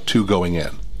 coming out, 2 going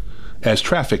in. As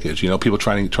traffic is, people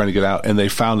trying to get out, and they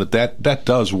found that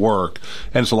does work,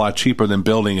 and it's a lot cheaper than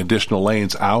building additional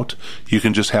lanes out. You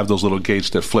can just have those little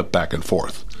gates that flip back and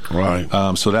forth. Right.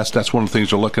 So that's one of the things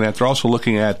they're looking at. They're also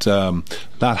looking at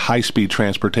not high-speed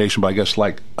transportation, but I guess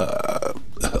like a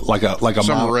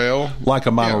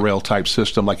monorail type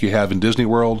system, like you have in Disney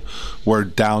World, where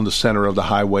down the center of the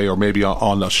highway, or maybe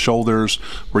on the shoulders,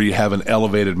 where you have an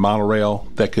elevated monorail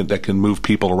that can move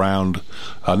people around,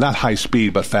 not high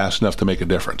speed, but fast enough to make a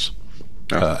difference.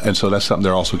 And so that's something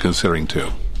they're also considering too.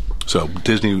 So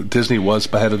Disney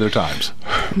was ahead of their times.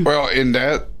 Well, in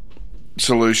that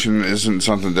solution isn't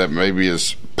something that maybe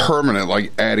is permanent,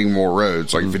 like adding more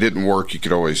roads. Like if it didn't work, you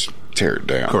could always tear it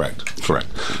down.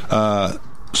 Correct.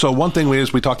 So one thing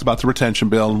we talked about the retention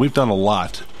bill, and we've done a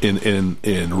lot in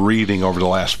reading over the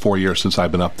last 4 years since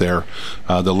I've been up there.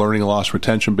 The learning loss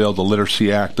retention bill, the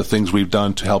Literacy Act, the things we've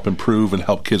done to help improve and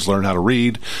help kids learn how to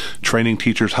read, training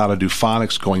teachers how to do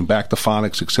phonics, going back to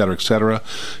phonics, et cetera, et cetera.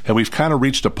 And we've kind of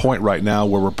reached a point right now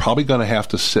where we're probably going to have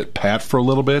to sit pat for a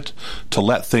little bit to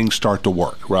let things start to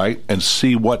work, right? And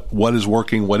see what is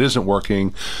working, what isn't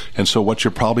working. And so what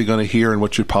you're probably going to hear and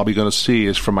what you're probably going to see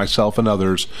is, from myself and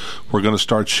others, we're going to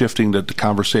start shifting the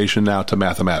conversation now to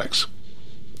mathematics.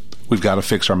 We've got to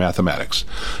fix our mathematics.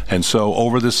 And so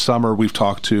over this summer, we've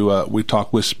talked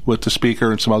with the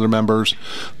speaker and some other members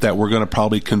that we're going to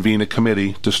probably convene a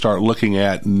committee to start looking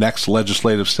at next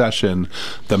legislative session,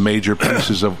 the major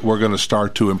pieces of we're going to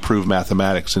start to improve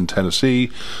mathematics in Tennessee,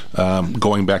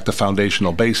 going back to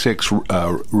foundational basics,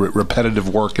 repetitive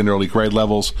work in early grade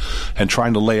levels, and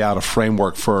trying to lay out a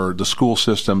framework for the school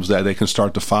systems that they can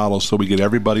start to follow so we get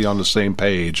everybody on the same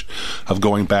page of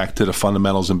going back to the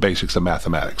fundamentals and basics of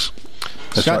mathematics.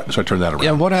 So I turned that around.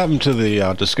 Yeah, what happened to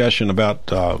the discussion about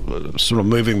sort of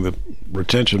moving the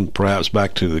retention perhaps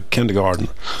back to the kindergarten,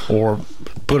 or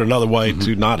put another way,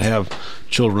 to not have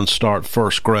children start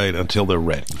first grade until they're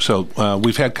ready? So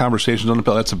we've had conversations on the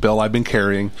bill. That's a bill I've been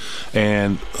carrying,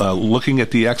 and looking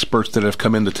at the experts that have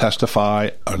come in to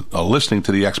testify, listening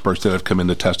to the experts that have come in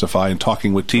to testify, and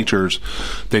talking with teachers,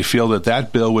 they feel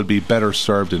that bill would be better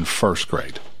served in first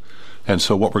grade. And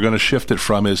so what we're going to shift it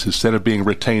from is, instead of being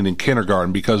retained in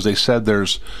kindergarten, because they said there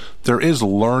is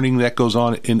learning that goes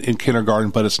on in kindergarten,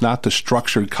 but it's not the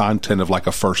structured content of like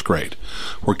a first grade,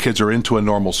 where kids are into a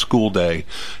normal school day.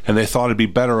 And they thought it'd be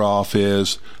better off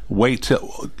is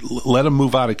let them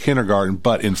move out of kindergarten,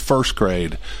 but in first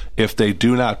grade, if they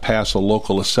do not pass a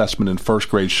local assessment in first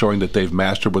grade showing that they've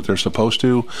mastered what they're supposed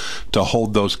to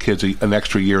hold those kids an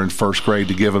extra year in first grade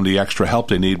to give them the extra help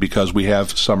they need, because we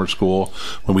have summer school,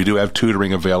 when we do have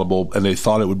tutoring available, and they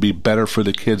thought it would be better for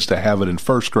the kids to have it in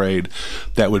first grade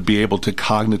that would be able to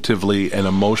cognitively and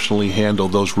emotionally handle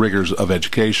those rigors of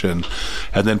education,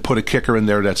 and then put a kicker in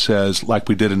there that says, like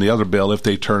we did in the other bill, if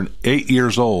they turn 8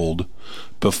 years old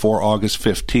before August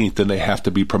 15th, then they have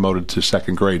to be promoted to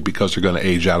second grade because they're going to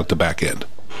age out at the back end.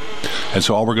 And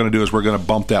so all we're going to do is we're going to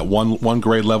bump that one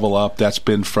grade level up. That's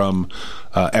been from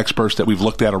experts that we've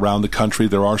looked at around the country.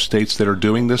 There are states that are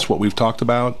doing this, what we've talked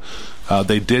about.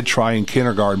 They did try in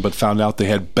kindergarten, but found out they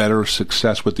had better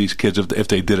success with these kids if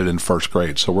they did it in first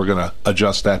grade. So we're going to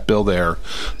adjust that bill there.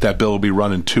 That bill will be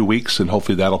run in 2 weeks, and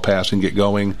hopefully that'll pass and get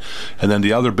going. And then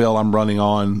the other bill I'm running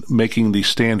on, making the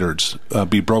standards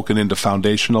be broken into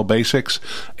foundational basics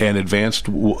and advanced,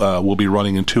 will be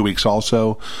running in 2 weeks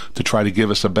also, to try to give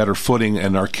us a better footing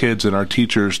and our kids and our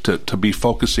teachers to be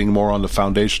focusing more on the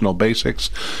foundational basics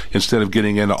instead of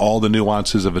getting into all the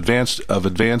nuances of advanced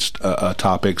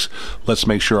topics. Let's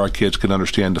make sure our kids can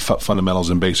understand the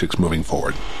fundamentals and basics moving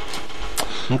forward.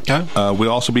 Okay. We'll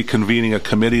also be convening a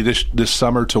committee this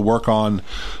summer to work on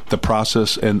the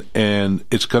process, and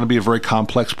it's going to be a very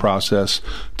complex process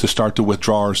to start to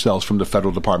withdraw ourselves from the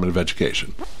Federal Department of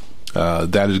Education.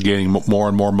 That is gaining more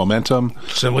and more momentum.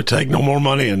 Simply take no more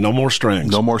money and no more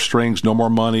strings. No more strings, no more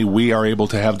money. We are able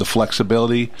to have the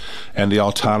flexibility and the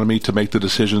autonomy to make the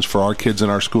decisions for our kids in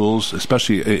our schools,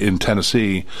 especially in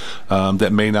Tennessee,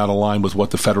 that may not align with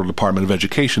what the Federal Department of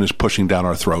Education is pushing down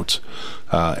our throats.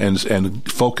 And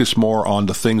focus more on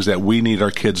the things that we need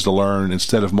our kids to learn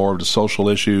instead of more of the social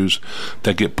issues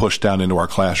that get pushed down into our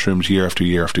classrooms year after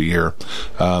year after year.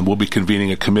 We'll be convening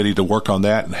a committee to work on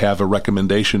that and have a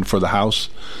recommendation for the House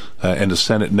and the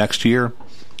Senate next year,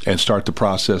 and start the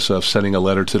process of sending a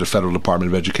letter to the Federal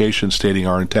Department of Education stating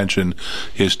our intention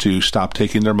is to stop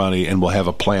taking their money, and we'll have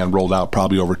a plan rolled out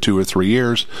probably over 2 or 3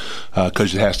 years,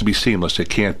 because it has to be seamless. It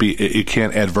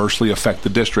can't adversely affect the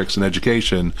districts in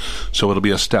education, so it'll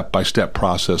be a step-by-step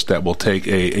process that will take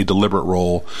a deliberate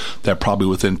role that probably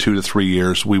within 2 to 3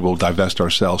 years we will divest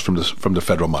ourselves from the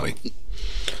federal money.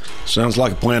 Sounds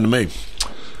like a plan to me.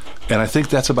 And I think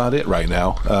that's about it right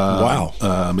now. Wow.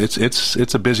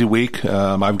 It's a busy week.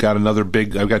 I've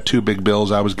got 2 big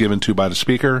bills I was given to by the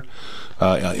Speaker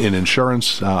in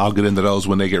insurance. I'll get into those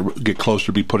when they get closer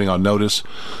to be putting on notice.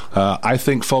 I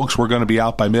think, folks, we're going to be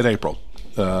out by mid-April.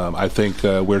 I think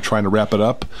we're trying to wrap it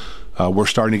up. We're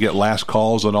starting to get last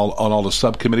calls on all the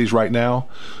subcommittees right now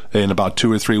in about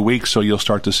 2 or 3 weeks, so you'll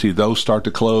start to see those start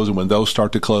to close, and when those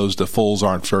start to close, the fulls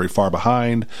aren't very far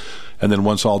behind. And then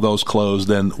once all those close,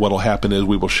 then what will happen is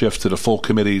we will shift to the full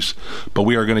committees. But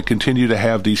we are going to continue to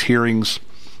have these hearings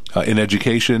in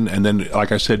education, and then,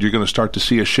 like I said, you're going to start to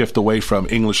see a shift away from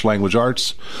English language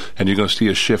arts, and you're going to see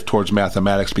a shift towards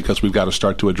mathematics, because we've got to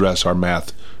start to address our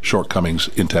math shortcomings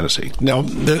in Tennessee. Now,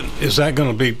 is that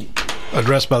going to be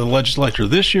addressed by the legislature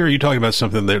this year? Or are you talking about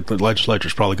something that the legislature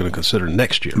is probably going to consider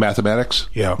next year? Mathematics?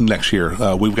 Yeah. Next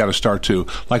year. We've got to start to,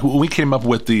 like when we came up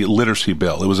with the literacy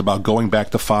bill, it was about going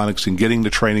back to phonics and getting the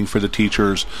training for the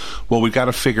teachers. Well, we've got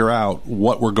to figure out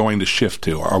what we're going to shift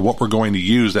to, or what we're going to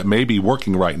use that may be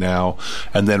working right now,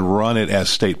 and then run it as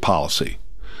state policy.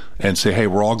 And say, hey,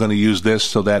 we're all going to use this,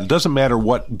 so that it doesn't matter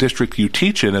what district you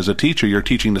teach in. As a teacher, you're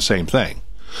teaching the same thing.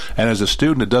 And as a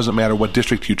student, it doesn't matter what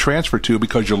district you transfer to,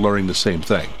 because you're learning the same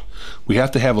thing. We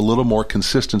have to have a little more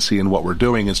consistency in what we're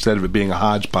doing instead of it being a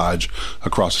hodgepodge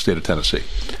across the state of Tennessee.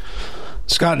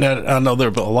 Scott, I know there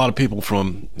are a lot of people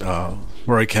from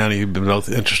Murray County who've been both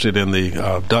interested in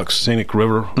the Duck Scenic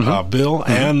River bill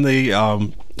and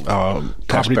the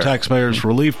Property Taxpayers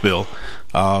Relief Bill.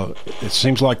 It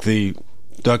seems like the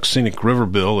Duck Scenic River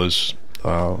bill is,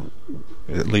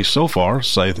 at least so far,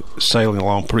 sailing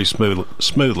along pretty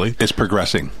smoothly. It's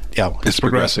progressing. Yeah, it's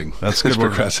progressing. That's good. It's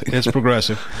progressing. It's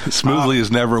progressing. Smoothly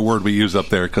is never a word we use up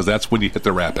there, because that's when you hit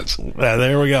the rapids.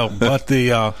 There we go. But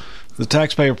the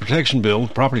Taxpayer Protection Bill,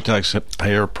 Property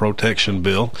Taxpayer Protection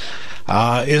Bill,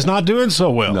 is not doing so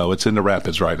well. No, it's in the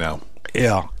rapids right now.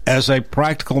 Yeah, as a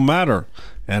practical matter,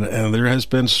 and there has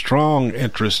been strong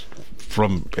interest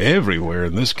from everywhere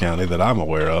in this county that I'm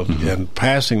aware of in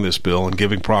passing this bill and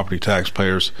giving property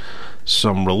taxpayers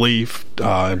some relief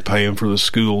and paying for the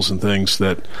schools and things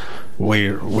that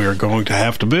we're going to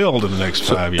have to build in the next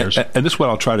 5 years. And this is what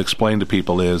I'll try to explain to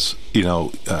people is,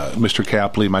 Mr.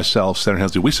 Capley, myself, Senator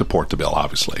Hensley, we support the bill,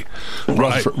 obviously.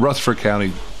 Right. Rutherford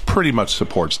County pretty much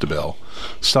supports the bill.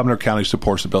 Sumner County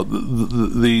supports the bill.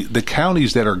 The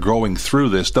counties that are going through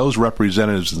this, those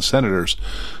representatives and senators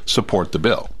support the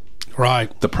bill.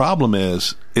 Right. The problem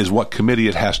is what committee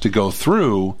it has to go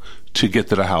through to get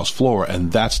to the House floor,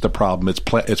 and that's the problem.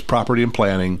 It's property and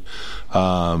planning.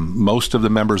 Most of the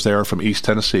members there are from East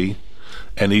Tennessee,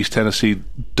 and East Tennessee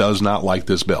does not like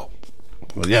this bill.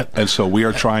 Well, yeah. And so we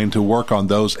are trying to work on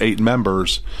those 8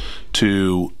 members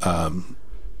to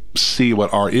see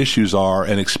what our issues are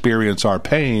and experience our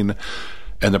pain.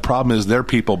 And the problem is their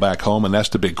people back home, and that's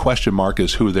the big question mark,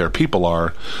 is who their people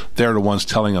are. They're the ones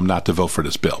telling them not to vote for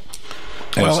this bill.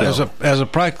 Well, as a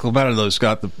practical matter, though,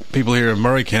 Scott, the people here in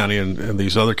Murray County and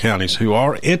these other counties who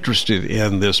are interested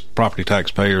in this property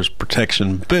taxpayers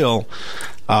protection bill,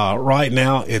 right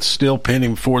now it's still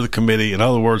pending before the committee. In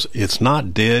other words, it's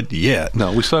not dead yet.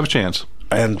 No, we still have a chance.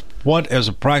 And what, as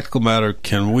a practical matter,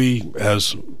 can we,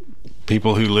 as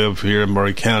people who live here in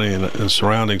Murray County and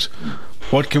surroundings,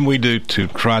 what can we do to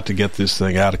try to get this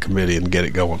thing out of committee and get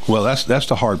it going? Well, that's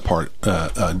the hard part,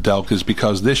 Delk, is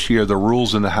because this year the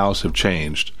rules in the House have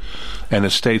changed, and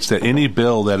it states that any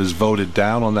bill that is voted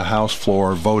down on the House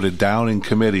floor, voted down in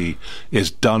committee,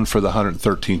 is done for the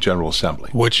 113th General Assembly.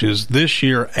 Which is this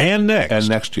year and next. And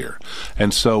next year.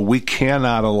 And so we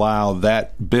cannot allow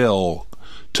that bill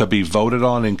to be voted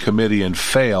on in committee and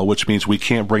fail, which means we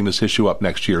can't bring this issue up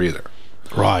next year either.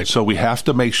 Right. So we have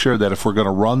to make sure that if we're going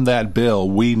to run that bill,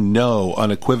 we know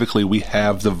unequivocally we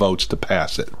have the votes to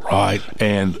pass it. Right.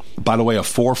 And by the way, a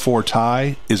 4-4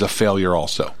 tie is a failure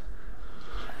also.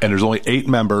 And there's only 8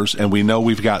 members, and we know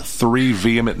we've got 3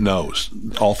 vehement no's.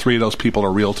 All 3 of those people are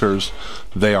realtors.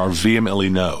 They are vehemently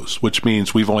no's, which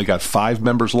means we've only got 5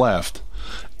 members left.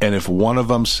 And if one of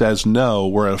them says no,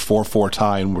 we're at a 4-4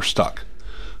 tie and we're stuck.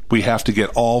 We have to get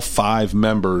all 5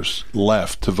 members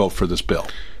left to vote for this bill.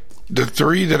 The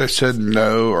 3 that have said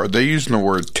no, are they using the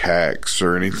word tax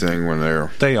or anything when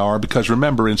they're... They are, because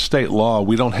remember, in state law,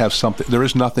 we don't have something... There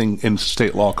is nothing in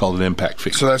state law called an impact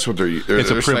fee. So that's what they're it's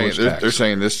a privilege saying. Tax. They're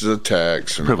saying this is a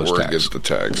tax, and privilege the word tax. is the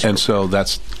tax. And so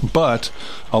that's... But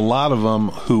a lot of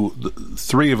them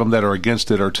 3 of them that are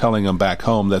against it are telling them back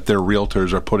home that their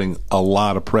realtors are putting a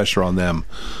lot of pressure on them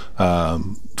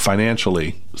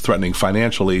financially, threatening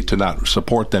financially to not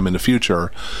support them in the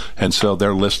future. And so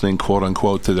they're listening, quote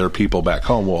unquote, to their people back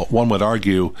home. Well, one would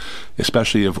argue,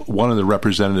 especially if one of the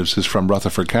representatives is from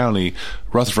Rutherford County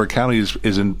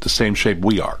is in the same shape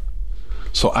we are.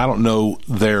 So I don't know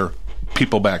their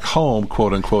people back home,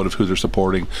 quote unquote, of who they're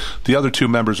supporting. The other 2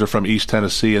 members are from East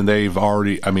Tennessee, and they've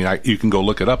already, you can go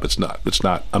look it up. It's not,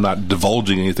 I'm not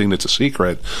divulging anything that's a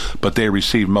secret, but they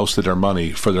receive most of their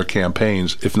money for their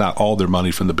campaigns, if not all their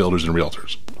money, from the builders and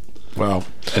realtors. Wow.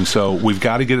 And so we've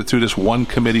got to get it through this one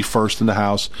committee first in the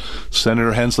House.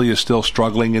 Senator Hensley is still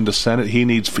struggling in the Senate. He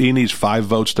needs 5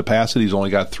 votes to pass it. He's only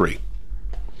got 3.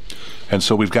 And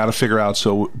so we've got to figure out.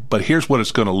 But here's what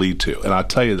it's going to lead to, and I'm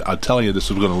telling you, this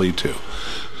is going to lead to.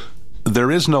 There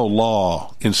is no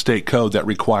law in state code that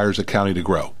requires a county to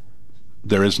grow.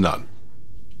 There is none.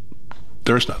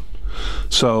 There is none.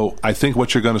 So I think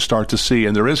what you're going to start to see,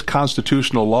 and there is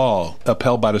constitutional law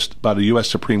upheld by the U.S.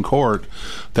 Supreme Court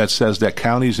that says that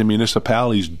counties and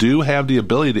municipalities do have the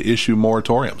ability to issue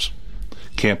moratoriums.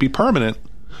 Can't be permanent,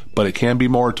 but it can be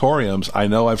moratoriums. I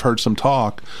know I've heard some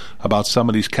talk about some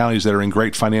of these counties that are in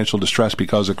great financial distress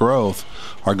because of growth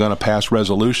are going to pass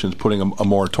resolutions putting a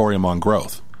moratorium on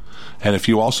growth. And if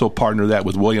you also partner that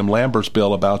with William Lambert's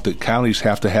bill about the counties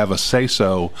have to have a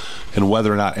say-so in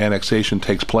whether or not annexation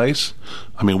takes place,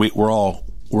 we're all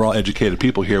educated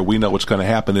people here. We know what's going to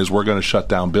happen is we're going to shut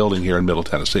down building here in Middle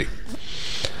Tennessee.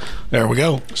 There we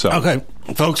go. So, okay,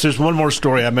 folks, there's one more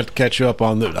story I meant to catch you up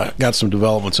on. I got some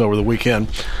developments over the weekend.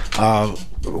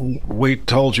 We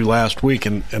told you last week,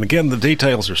 and again, the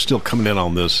details are still coming in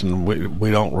on this, and we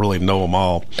don't really know them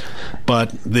all.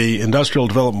 But the Industrial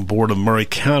Development Board of Murray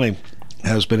County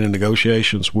has been in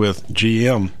negotiations with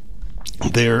GM.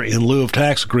 Their in lieu of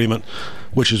tax agreement,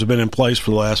 which has been in place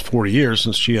for the last 40 years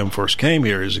since GM first came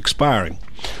here, is expiring.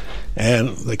 And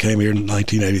they came here in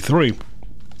 1983.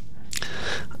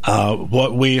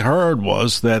 What we heard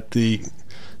was that the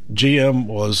GM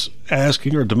was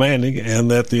asking or demanding,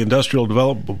 and that the Industrial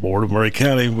Development Board of Murray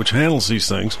County, which handles these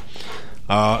things,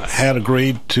 had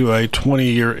agreed to a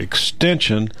 20-year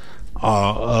extension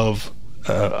of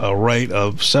a rate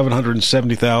of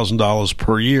 $770,000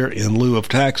 per year in lieu of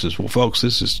taxes. Well, folks,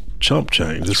 this is chump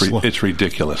change. It's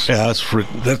ridiculous. Yeah,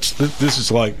 this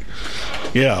is like,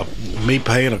 me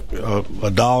paying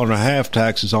 $1.50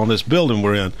 taxes on this building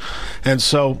we're in, and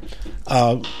so.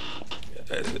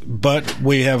 But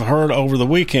we have heard over the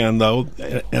weekend, though,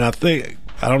 and I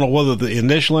don't know whether the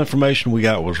initial information we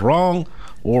got was wrong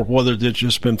or whether there's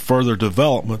just been further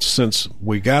developments since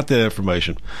we got that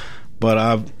information.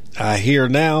 But I hear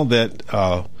now that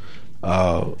a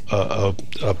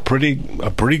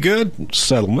pretty good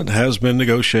settlement has been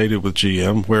negotiated with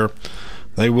GM, where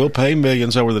they will pay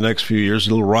millions over the next few years.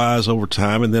 It'll rise over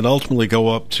time, and then ultimately go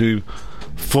up to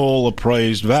full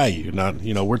appraised value. Now,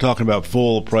 we're talking about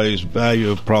full appraised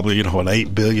value of probably, an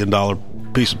 $8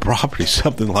 billion piece of property,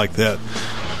 something like that.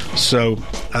 So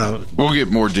we'll get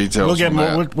more details.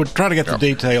 We'll try to get the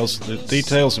details. The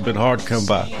details have been hard to come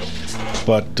by.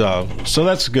 But so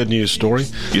that's a good news story.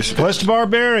 Yes, Mr.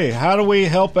 Barberi, how do we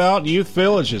help out youth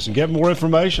villages and get more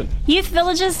information?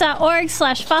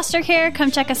 Youthvillages.org/foster care.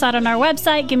 Come check us out on our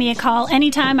website. Give me a call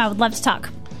anytime. I would love to talk.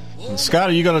 And Scott,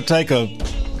 are you going to take a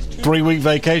 3-week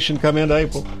vacation come into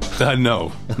April?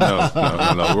 No.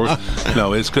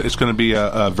 It's going to be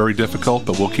very difficult,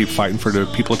 but we'll keep fighting for the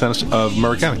people of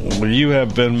Murray County. Well, you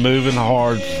have been moving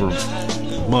hard for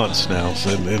months now,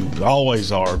 and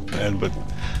always are. But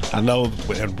I know,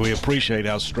 and we appreciate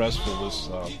how stressful this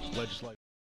legislation.